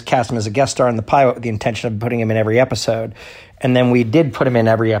 I just cast him as a guest star in the pilot with the intention of putting him in every episode. And then we did put him in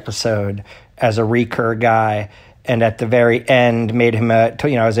every episode as a recur guy. And at the very end, made him I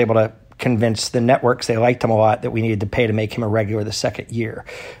was able to convince the networks, they liked him a lot, that we needed to pay to make him a regular the second year.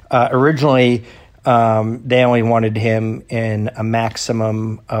 Originally, they only wanted him in a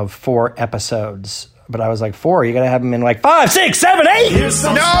maximum of 4 episodes. But I was like, 4? You got to have him in like 5, 6, 7, 8? No.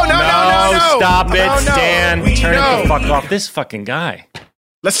 Stop it, No. Stan. Turn it the fuck off. This fucking guy.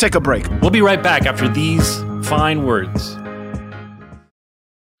 Let's take a break. We'll be right back after these fine words.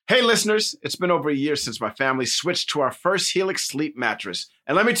 Hey, listeners, it's been over a year since my family switched to our first Helix sleep mattress.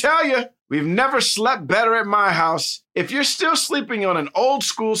 And let me tell you, we've never slept better at my house. If you're still sleeping on an old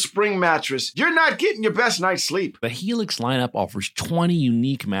school spring mattress, you're not getting your best night's sleep. The Helix lineup offers 20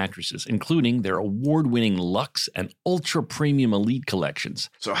 unique mattresses, including their award-winning Luxe and Ultra Premium Elite collections.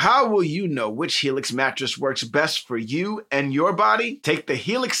 So how will you know which Helix mattress works best for you and your body? Take the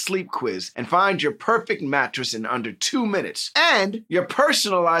Helix Sleep Quiz and find your perfect mattress in under 2 minutes. And your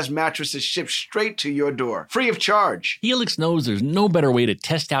personalized mattress is shipped straight to your door, free of charge. Helix knows there's no better way to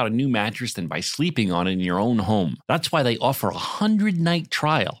test out a new mattress than by sleeping on it in your own home. That's why they offer a 100-night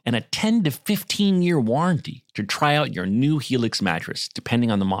trial and a 10 to 15-year warranty to try out your new Helix mattress,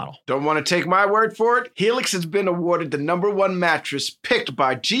 depending on the model. Don't want to take my word for it? Helix has been awarded the #1 mattress picked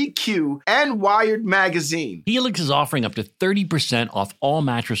by GQ and Wired Magazine. Helix is offering up to 30% off all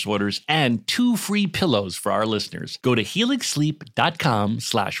mattress orders and 2 free pillows for our listeners. Go to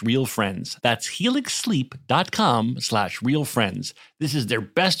helixsleep.com/realfriends. That's helixsleep.com/realfriends. This is their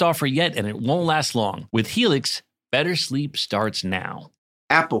best offer yet, and it won't last long. With Helix, better sleep starts now.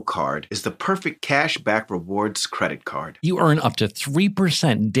 Apple Card is the perfect cash back rewards credit card. You earn up to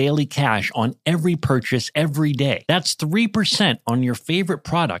 3% daily cash on every purchase every day. That's 3% on your favorite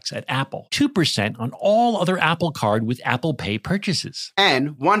products at Apple, 2% on all other Apple Card with Apple Pay purchases,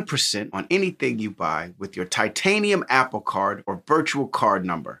 And 1% on anything you buy with your titanium Apple Card or virtual card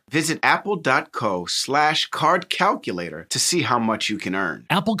number. Visit apple.co/card calculator to see how much you can earn.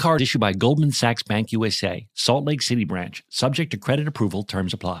 Apple Card issued by Goldman Sachs Bank USA, Salt Lake City branch, subject to credit approval, terms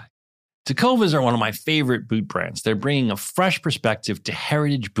apply. Tecovas are one of my favorite boot brands. They're bringing a fresh perspective to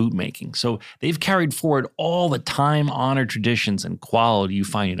heritage boot making. So they've carried forward all the time-honored traditions and quality you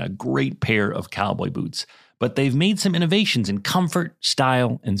find in a great pair of cowboy boots. But they've made some innovations in comfort,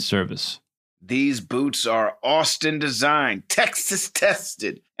 style, and service. These boots are Austin designed, Texas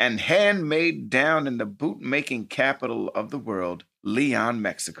tested, and handmade down in the boot making capital of the world, Leon,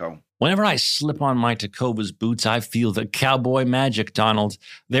 Mexico. Whenever I slip on my Tecovas boots, I feel the cowboy magic, Donald.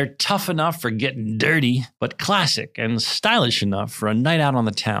 They're tough enough for getting dirty, but classic and stylish enough for a night out on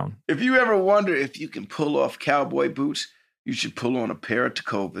the town. If you ever wonder if you can pull off cowboy boots, you should pull on a pair of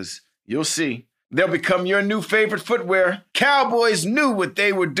Tecovas. You'll see. They'll become your new favorite footwear. Cowboys knew what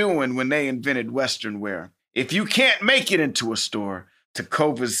they were doing when they invented Western wear. If you can't make it into a store,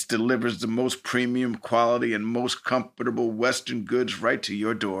 Tecovas delivers the most premium quality and most comfortable Western goods right to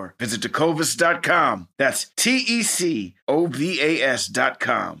your door. Visit Tecovas.com. That's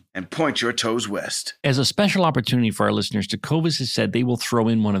TECOVAS.com and point your toes west. As a special opportunity for our listeners, Tecovas has said they will throw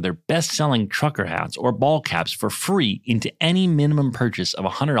in one of their best-selling trucker hats or ball caps for free into any minimum purchase of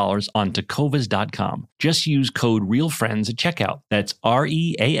 $100 on Tecovas.com. Just use code REALFRIENDS at checkout. That's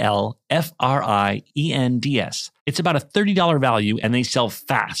REALFRIENDS. It's about a $30 value, and they sell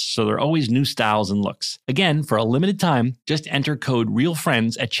fast, so there are always new styles and looks. Again, for a limited time, just enter code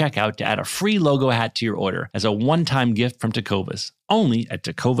REALFRIENDS at checkout to add a free logo hat to your order as a one-time gift from Tecovas, only at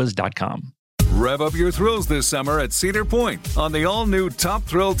Tecovas.com. Rev up your thrills this summer at Cedar Point on the all-new Top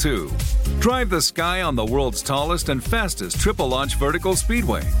Thrill 2. Drive the sky on the world's tallest and fastest triple-launch vertical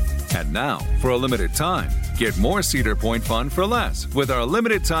speedway. And now, for a limited time, get more Cedar Point fun for less with our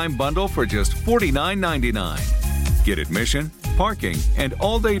limited-time bundle for just $49.99. Get admission, parking, and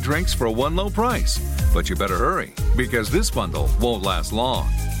all-day drinks for one low price. But you better hurry, because this bundle won't last long.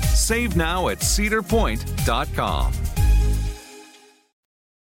 Save now at cedarpoint.com.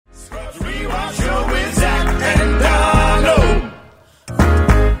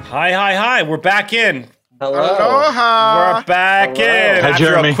 Hi. We're back in. Hello. Aloha. We're back in. Hi,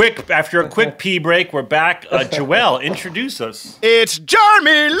 Jeremy. After a quick pee break, we're back. Joelle, introduce us. It's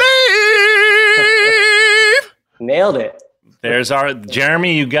Jeremy Lee. Nailed it. There's our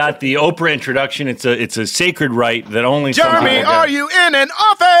Jeremy. You got the Oprah introduction. It's a sacred right that only some Jeremy, people are get. you in an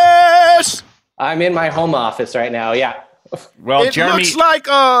office? I'm in my home office right now. Yeah. Well, It Jeremy. looks like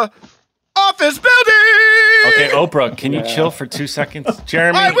a office building. Okay, Oprah, can you chill for 2 seconds?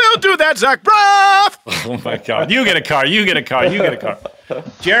 Jeremy. I will do that, Zach Braff. Oh my God! You get a car.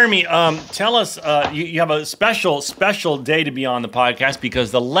 Jeremy, tell us, you have a special day to be on the podcast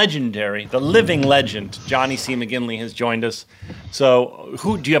because the living legend, Johnny C. McGinley has joined us. So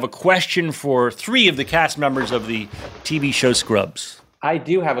do you have a question for 3 of the cast members of the TV show Scrubs? I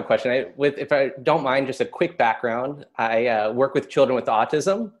do have a question. If I don't mind, just a quick background. I work with children with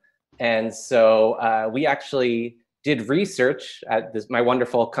autism. And so we actually did research at my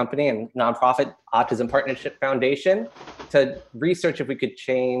wonderful company and nonprofit Autism Partnership Foundation to research if we could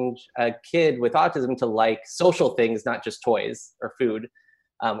change a kid with autism to like social things, not just toys or food.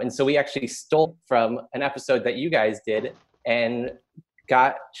 And so we actually stole from an episode that you guys did and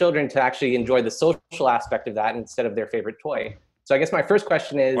got children to actually enjoy the social aspect of that instead of their favorite toy. So I guess my first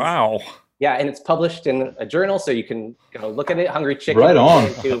question is, wow. Yeah, and it's published in a journal, so you can look at it. Hungry Chicken. Right on.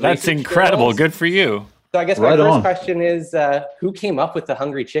 That's incredible. Journals. Good for you. So I guess my first question is, who came up with the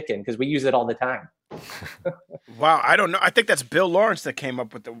Hungry Chicken? Because we use it all the time. Wow, I don't know. I think that's Bill Lawrence that came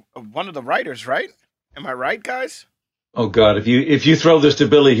up with one of the writers, right? Am I right, guys? Oh God! If you throw this to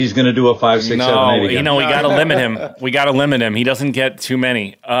Billy, he's going to do a 5, 6, 7, 8 again. We got to limit him. We got to limit him. He doesn't get too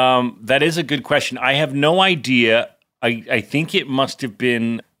many. That is a good question. I have no idea. I think it must have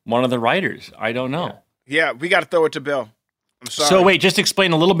been one of the writers. I don't know. Yeah, we got to throw it to Bill. I'm sorry. So wait, just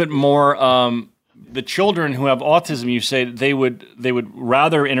explain a little bit more. The children who have autism, you say they would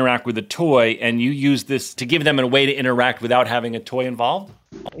rather interact with a toy, and you use this to give them a way to interact without having a toy involved?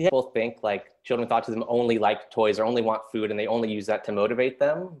 Yeah, people think like children with autism only like toys or only want food, and they only use that to motivate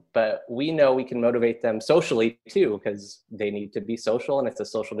them. But we know we can motivate them socially too, because they need to be social, and it's a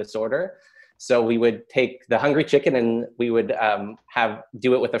social disorder. So we would take the Hungry Chicken and we would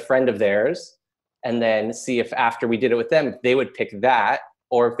do it with a friend of theirs, and then see if after we did it with them, they would pick that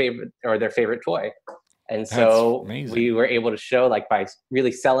or their favorite toy. And so we were able to show, like, by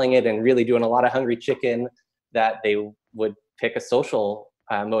really selling it and really doing a lot of Hungry Chicken, that they would pick a social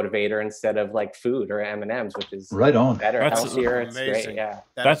motivator instead of like food or M&Ms, which is right on. Better, healthier. It's great. Yeah,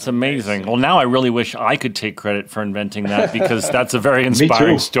 that's amazing. Well, now I really wish I could take credit for inventing that because that's a very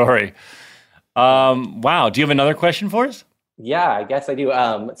inspiring story. Wow. Do you have another question for us? Yeah, I guess I do.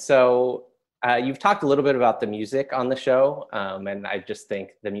 So you've talked a little bit about the music on the show, and I just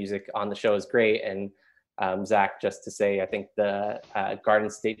think the music on the show is great. And Zach, just to say, I think the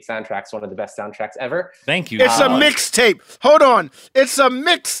Garden State soundtrack is one of the best soundtracks ever. Thank you. It's a mixtape. Hold on. It's a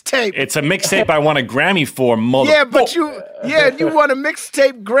mixtape. It's a mixtape I won a Grammy for, Yeah, but you won a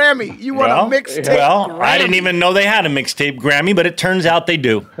mixtape Grammy. You won a mixtape Grammy. I didn't even know they had a mixtape Grammy, but it turns out they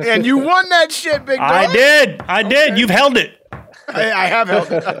do. And you won that shit, big dog. I did. Okay. You've held it. I have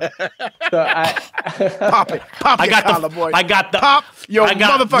held it. Pop it, collar, boy. I got the pop your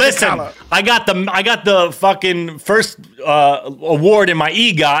motherfucking collar. I got the fucking first award in my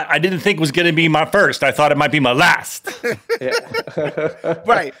EGOT. I didn't think it was going to be my first. I thought it might be my last.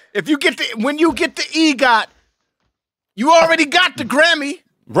 Right. When you get the EGOT, you already got the Grammy.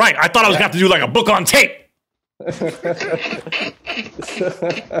 Right. I thought I was going to have to do like a book on tape.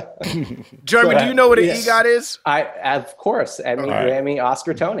 Jeremy, do you know what an EGOT is? Of course, Emmy, Grammy,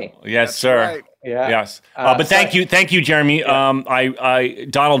 Oscar, Tony. Yes, That's sir. Right. Yeah. Yes. But thank you, Jeremy. Yeah.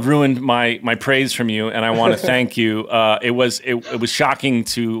 Donald ruined my praise from you, and I want to thank you. It was shocking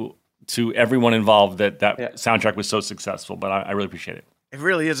to everyone involved that soundtrack was so successful, but I really appreciate it. It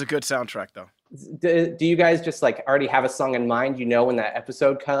really is a good soundtrack, though. Do you guys just like already have a song in mind? You know when that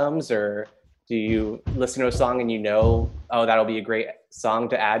episode comes, or do you listen to a song and that'll be a great song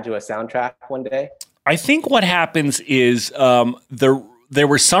to add to a soundtrack one day? I think what happens is there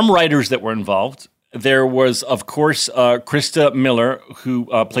were some writers that were involved. There was, of course, Krista Miller, who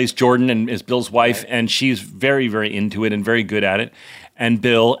plays Jordan and is Bill's wife, and she's very, very into it and very good at it, and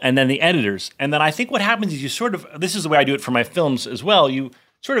Bill, and then the editors. And then I think what happens is this is the way I do it for my films as well, you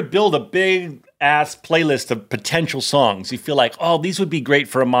sort of build a big-ass playlist of potential songs. You feel like, oh, these would be great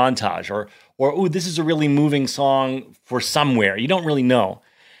for a montage, or oh, this is a really moving song for somewhere. You don't really know.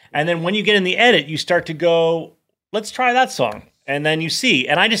 And then when you get in the edit, you start to go, let's try that song. And then you see.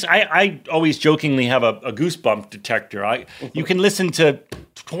 And I always jokingly have a goosebump detector. You can listen to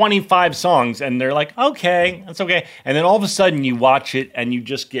 25 songs and they're like, okay, that's okay. And then all of a sudden you watch it and you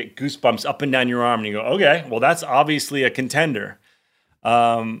just get goosebumps up and down your arm and you go, okay, well, that's obviously a contender.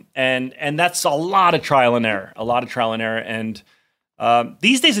 And that's a lot of trial and error. And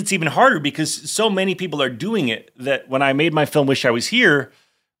these days it's even harder because so many people are doing it that when I made my film Wish I Was Here,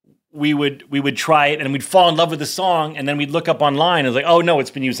 we would try it and we'd fall in love with the song and then we'd look up online and it's like, oh no,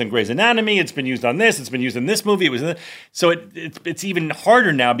 it's been used in Grey's Anatomy, it's been used on this, it's been used in this movie, so it's even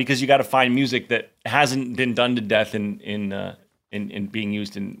harder now because you got to find music that hasn't been done to death in being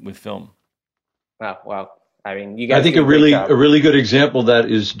used with film. Wow. I mean, you guys. I think do a great job. really good example of that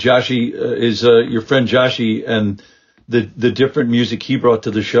is Joshi, your friend Joshi, and the different music he brought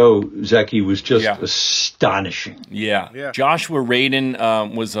to the show. Zaki was just astonishing. Yeah. Joshua Radin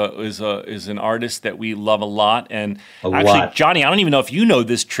is an artist that we love a lot, and lot. Johnny, I don't even know if you know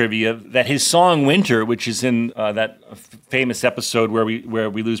this trivia that his song "Winter," which is in that famous episode where we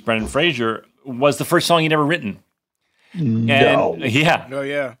lose Brendan Fraser, was the first song he'd ever written. No. And, yeah. Oh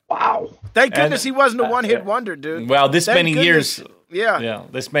yeah. Wow. Thank goodness he wasn't a one-hit wonder, dude. Well, this Thank many goodness. years. Yeah. Yeah.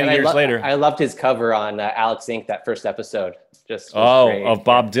 This many years later. I loved his cover on Alex Inc. That first episode. Just great. Of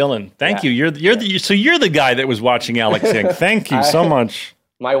Bob Dylan. Thank you. You're the guy that was watching Alex Inc. Thank you so much.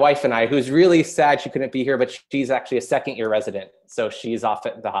 My wife and I, who's really sad she couldn't be here, but she's actually a second-year resident, so she's off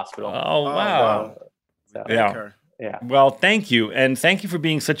at the hospital. Oh wow. So, Yeah. Yeah. Well, thank you, and thank you for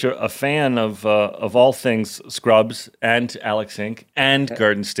being such a fan of all things Scrubs and Alex Inc. and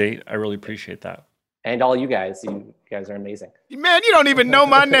Garden State. I really appreciate that. And all you guys. You guys are amazing. Man, you don't even know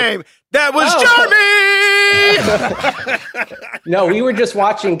my name. That was Jeremy! No, we were just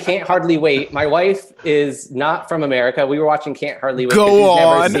watching Can't Hardly Wait. My wife is not from America. We were watching Can't Hardly Wait. Go she's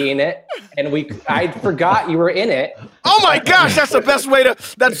on. never seen it. And I forgot you were in it. Oh my gosh, that's the best way to.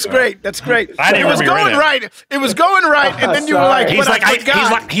 That's great. That's great. I didn't It was remember going it. right. It was going right, and then you were like, He's but like, I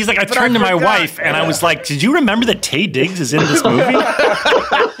forgot. he's like, I But turned to my forgot. wife and I was like, "Did you remember that Taye Diggs is in this movie?"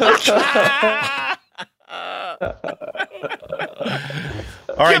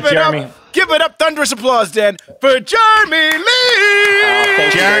 All right, Jeremy. Give it up, thunderous applause, Dan, for Jeremy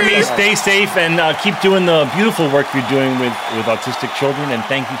Lee. Jeremy, stay safe and keep doing the beautiful work you're doing with autistic children. And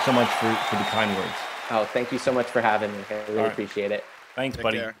thank you so much for the kind words. Oh, thank you so much for having me. I really appreciate it. Thanks, Take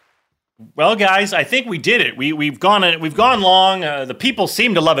buddy. care. Well, guys, I think we did it. We've gone long. The people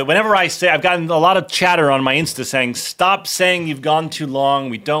seem to love it. Whenever I say, I've gotten a lot of chatter on my Insta saying, "Stop saying you've gone too long.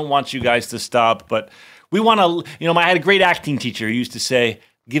 We don't want you guys to stop." But we want to. I had a great acting teacher who used to say,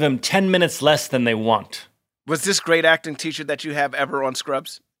 "Give them 10 minutes less than they want." Was this great acting teacher that you have ever on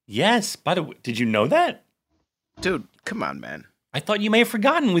Scrubs? Yes. By the way, did you know that? Dude, come on, man. I thought you may have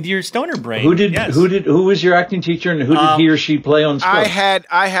forgotten with your stoner brain. Who was your acting teacher, and who did he or she play on Scrubs?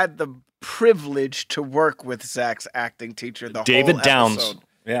 I had the privilege to work with Zach's acting teacher the David whole Downs. episode.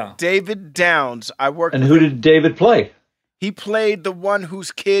 Yeah. David Downs. I worked And with who him. did David play? He played the one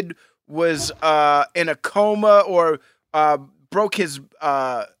whose kid was in a coma or broke his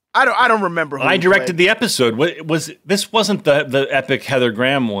I don't remember who I he directed played. the episode. This wasn't the epic Heather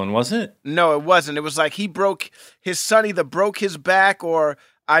Graham one, was it? No, it wasn't. It was like he broke his son either broke his back or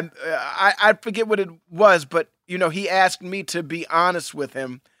I forget what it was, but he asked me to be honest with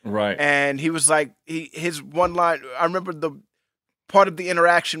him. Right. And he was like, his one line, I remember the part of the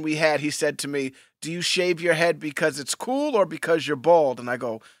interaction we had, he said to me, "Do you shave your head because it's cool or because you're bald?" And I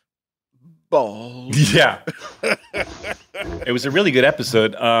go, "Bald." Yeah. It was a really good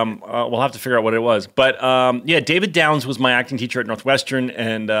episode. We'll have to figure out what it was. But David Downs was my acting teacher at Northwestern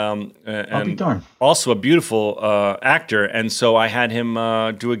and I'll be darned. also a beautiful actor. And so I had him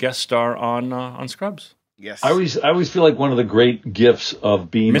do a guest star on Scrubs. Yes. I always feel like one of the great gifts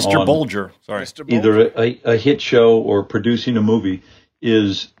of being Mr. on Bolger. Sorry. Mr. Bolger. either a hit show or producing a movie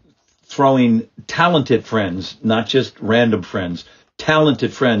is throwing talented friends, not just random friends,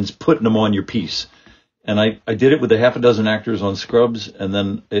 talented friends, putting them on your piece. And I did it with a half a dozen actors on Scrubs, and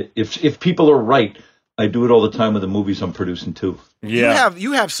then if people are right, I do it all the time with the movies I'm producing too. Yeah.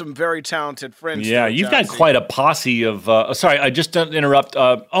 You have some very talented friends. Yeah, too, you've John got C. quite a posse of. Sorry, I just don't interrupt.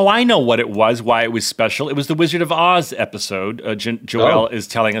 I know what it was. Why it was special. It was the Wizard of Oz episode. Joelle is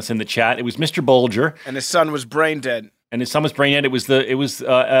telling us in the chat. It was Mr. Bolger, And his son was brain dead. and his son was brain dead. It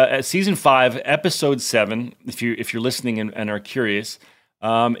was season 5, episode 7. If you're listening and are curious,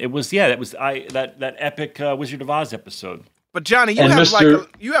 that epic Wizard of Oz episode. But Johnny, you And have Mr.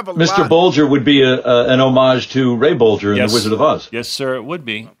 you have a Mr. lot. Bolger would be an homage to Ray Bolger in Yes. The Wizard of Oz. Yes, sir, it would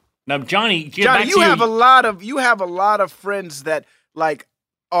be. Now, Johnny, You have a lot of friends that like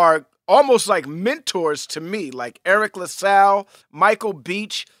are almost like mentors to me, like Eric LaSalle, Michael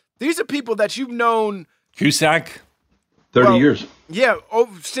Beach. These are people that you've known, Cusack. 30 years. yeah,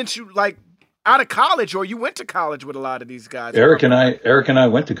 since you like out of college or you went to college with a lot of these guys. Eric and I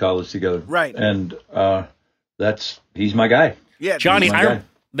went to college together. Right. And he's my guy. Yeah, Johnny, He's my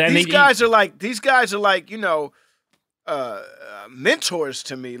guy. these guys are like mentors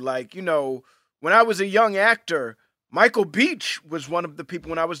to me. Like when I was a young actor, Michael Beach was one of the people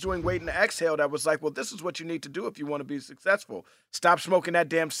when I was doing Wait and Exhale that was like, well, this is what you need to do if you want to be successful. Stop smoking that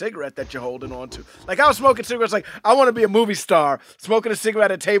damn cigarette that you're holding on to. Like, I was smoking cigarettes like, I want to be a movie star, smoking a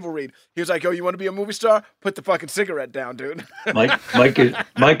cigarette at table read. He was like, yo, you want to be a movie star? Put the fucking cigarette down, dude.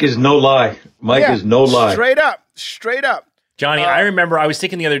 Mike is no lie. Mike is no lie. Straight up. Johnny, I remember I was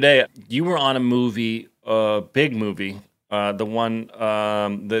thinking the other day, you were on a movie, big movie, the one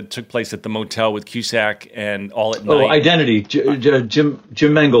that took place at the motel with Cusack and All at Night. Oh, Identity.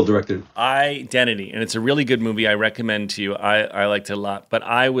 Jim Mangold directed. Identity, and it's a really good movie. I recommend to you. I liked it a lot. But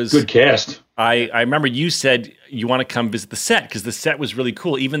I was good cast. I remember you said you want to come visit the set because the set was really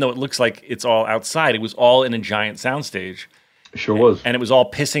cool. Even though it looks like it's all outside, it was all in a giant soundstage. It sure was, and it was all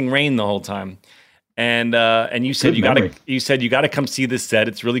pissing rain the whole time. And you said you gotta come see this set.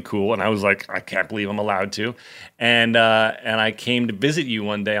 It's really cool. And I was like, I can't believe I'm allowed to. And I came to visit you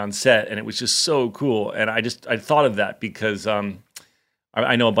one day on set, and it was just so cool. And I thought of that because I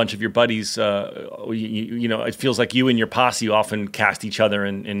know a bunch of your buddies. You know, it feels like you and your posse often cast each other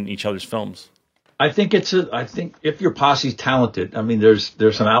in each other's films. I think if your posse's talented, I mean, there's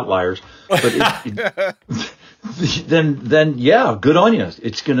some outliers, but then yeah, good on you.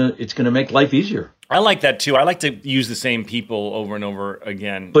 It's gonna make life easier. I like that too. I like to use the same people over and over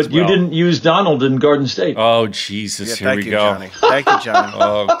again. But you didn't use Donald in Garden State. Oh Jesus! Here we go. Johnny. Thank you, Johnny.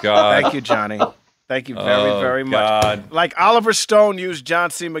 Oh God! Thank you, Johnny. Thank you very much. Like Oliver Stone used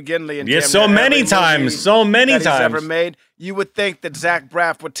John C. McGinley in so many times he's ever made. You would think that Zach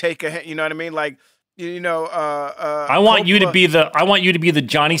Braff would take a, you know what I mean? Like, you know, I want you to be the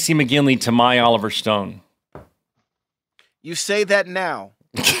Johnny C. McGinley to my Oliver Stone. You say that now.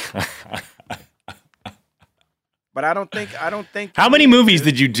 But I don't think. How many movies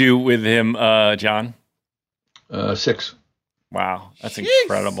did you do with him, John? 6. Wow, that's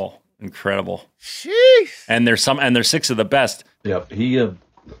Jeez. Incredible. Jeez. And there's 6 of the best. Yeah,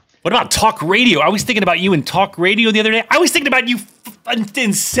 What about Talk Radio? I was thinking about you in Talk Radio the other day. I was thinking about you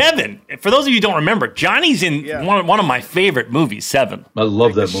in 7. For those of you who don't remember, Johnny's in one of my favorite movies, 7. I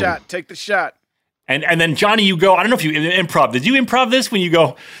love that movie. Take the shot. And then Johnny, you go. I don't know if you improv. Did you improv this when you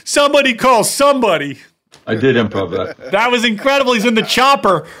go? Somebody call somebody. I did improv that. That was incredible. He's in the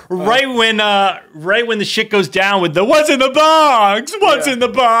chopper right when the shit goes down with the "What's in the box? What's in the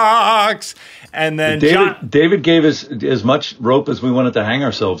box?" And then David gave us as much rope as we wanted to hang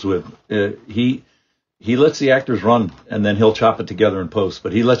ourselves with. He lets the actors run, and then he'll chop it together in post.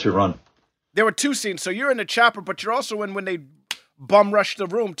 But he lets you run. There were 2 scenes. So you're in the chopper, but you're also in when they bum rush the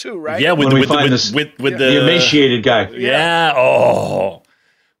room too, right? Yeah, with the emaciated guy. Yeah. Oh.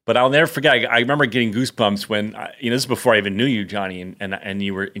 But I'll never forget. I remember getting goosebumps when this is before I even knew you, Johnny, and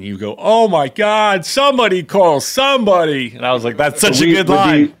you go, "Oh my God, somebody call somebody!" And I was like, "That's such a good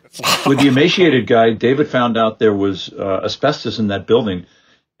line." With the emaciated guy, David found out there was asbestos in that building,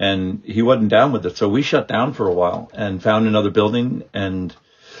 and he wasn't down with it. So we shut down for a while and found another building, and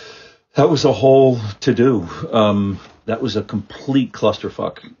that was a whole to-do. That was a complete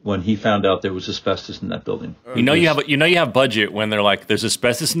clusterfuck when he found out there was asbestos in that building. You have budget when they're like, "There's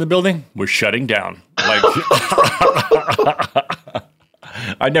asbestos in the building. We're shutting down." Like,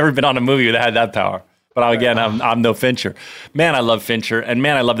 I've never been on a movie that had that power. But again, I'm no Fincher. Man, I love Fincher, and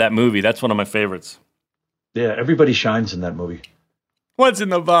man, I love that movie. That's one of my favorites. Yeah, everybody shines in that movie. What's in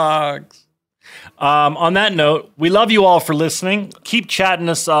the box? On that note, we love you all for listening. Keep chatting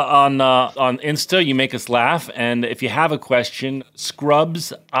us on Insta. You make us laugh. And if you have a question,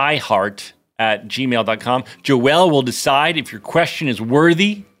 scrubsiheart@gmail.com. Joelle will decide if your question is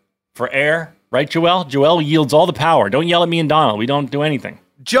worthy for air. Right, Joelle? Joelle yields all the power. Don't yell at me and Donald. We don't do anything.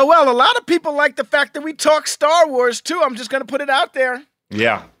 Joelle, a lot of people like the fact that we talk Star Wars, too. I'm just going to put it out there.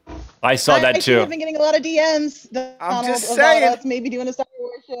 Yeah. I saw that, too. I've been getting a lot of DMs. I'm just saying. About us maybe doing a Star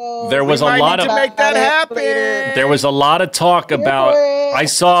Wars show. There was a lot of... make that happen. There was a lot of talk about... I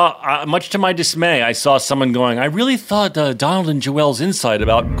saw, much to my dismay, I saw someone going, "I really thought Donald and Joelle's insight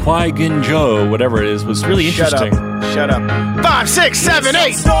about Qui-Gon Jinn, whatever it is, was really interesting." Shut up. 5, 6, 7,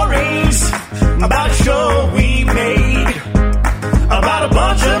 8. Stories about a show we made. About a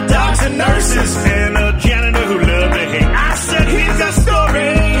bunch of docs and nurses and a janitor who loved to hate. I said he's got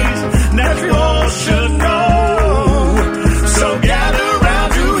stories that we all should know. So gather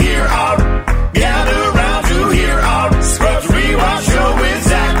round to hear our Scrubs Rewatch show with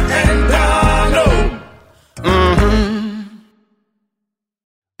Zach and Donald.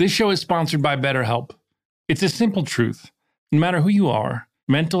 This show is sponsored by BetterHelp. It's a simple truth. No matter who you are,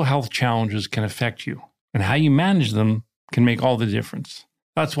 mental health challenges can affect you, and how you manage them can make all the difference.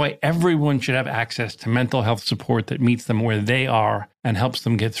 That's why everyone should have access to mental health support that meets them where they are and helps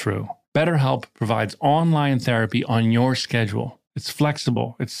them get through. BetterHelp provides online therapy on your schedule. It's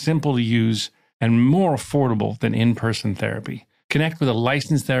flexible, it's simple to use, and more affordable than in-person therapy. Connect with a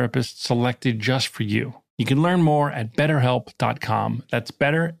licensed therapist selected just for you. You can learn more at BetterHelp.com. That's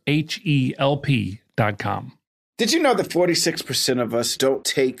BetterHelp.com. Did you know that 46% of us don't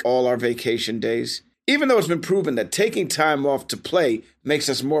take all our vacation days? Even though it's been proven that taking time off to play makes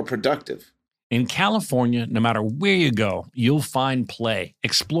us more productive. In California, no matter where you go, you'll find play.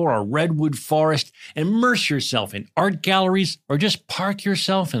 Explore a redwood forest, immerse yourself in art galleries, or just park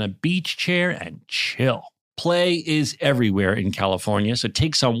yourself in a beach chair and chill. Play is everywhere in California, so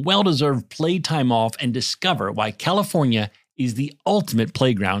take some well-deserved playtime off and discover why California is the ultimate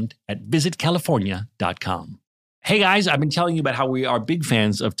playground at visitcalifornia.com. Hey guys, I've been telling you about how we are big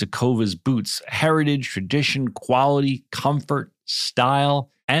fans of Tecovas boots. Heritage, tradition, quality, comfort,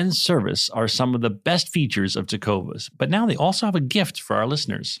 style, and service are some of the best features of Tecovas. But now they also have a gift for our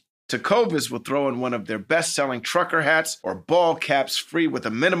listeners. Tecovas will throw in one of their best-selling trucker hats or ball caps free with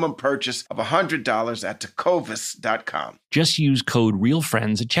a minimum purchase of $100 at tecovas.com. Just use code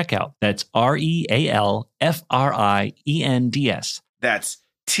REALFRIENDS at checkout. That's REALFRIENDS. That's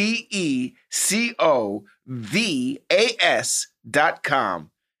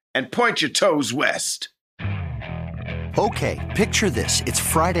TECOVAS.com. And point your toes west. Okay, picture this. It's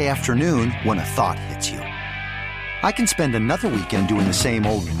Friday afternoon when a thought hits you. I can spend another weekend doing the same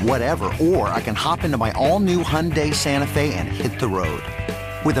old whatever, or I can hop into my all-new Hyundai Santa Fe and hit the road.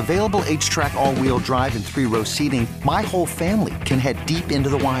 With available H-Track all-wheel drive and 3-row seating, my whole family can head deep into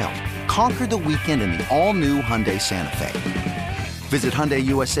the wild. Conquer the weekend in the all-new Hyundai Santa Fe. Visit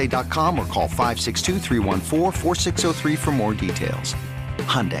HyundaiUSA.com or call 562-314-4603 for more details.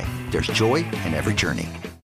 Hyundai, there's joy in every journey.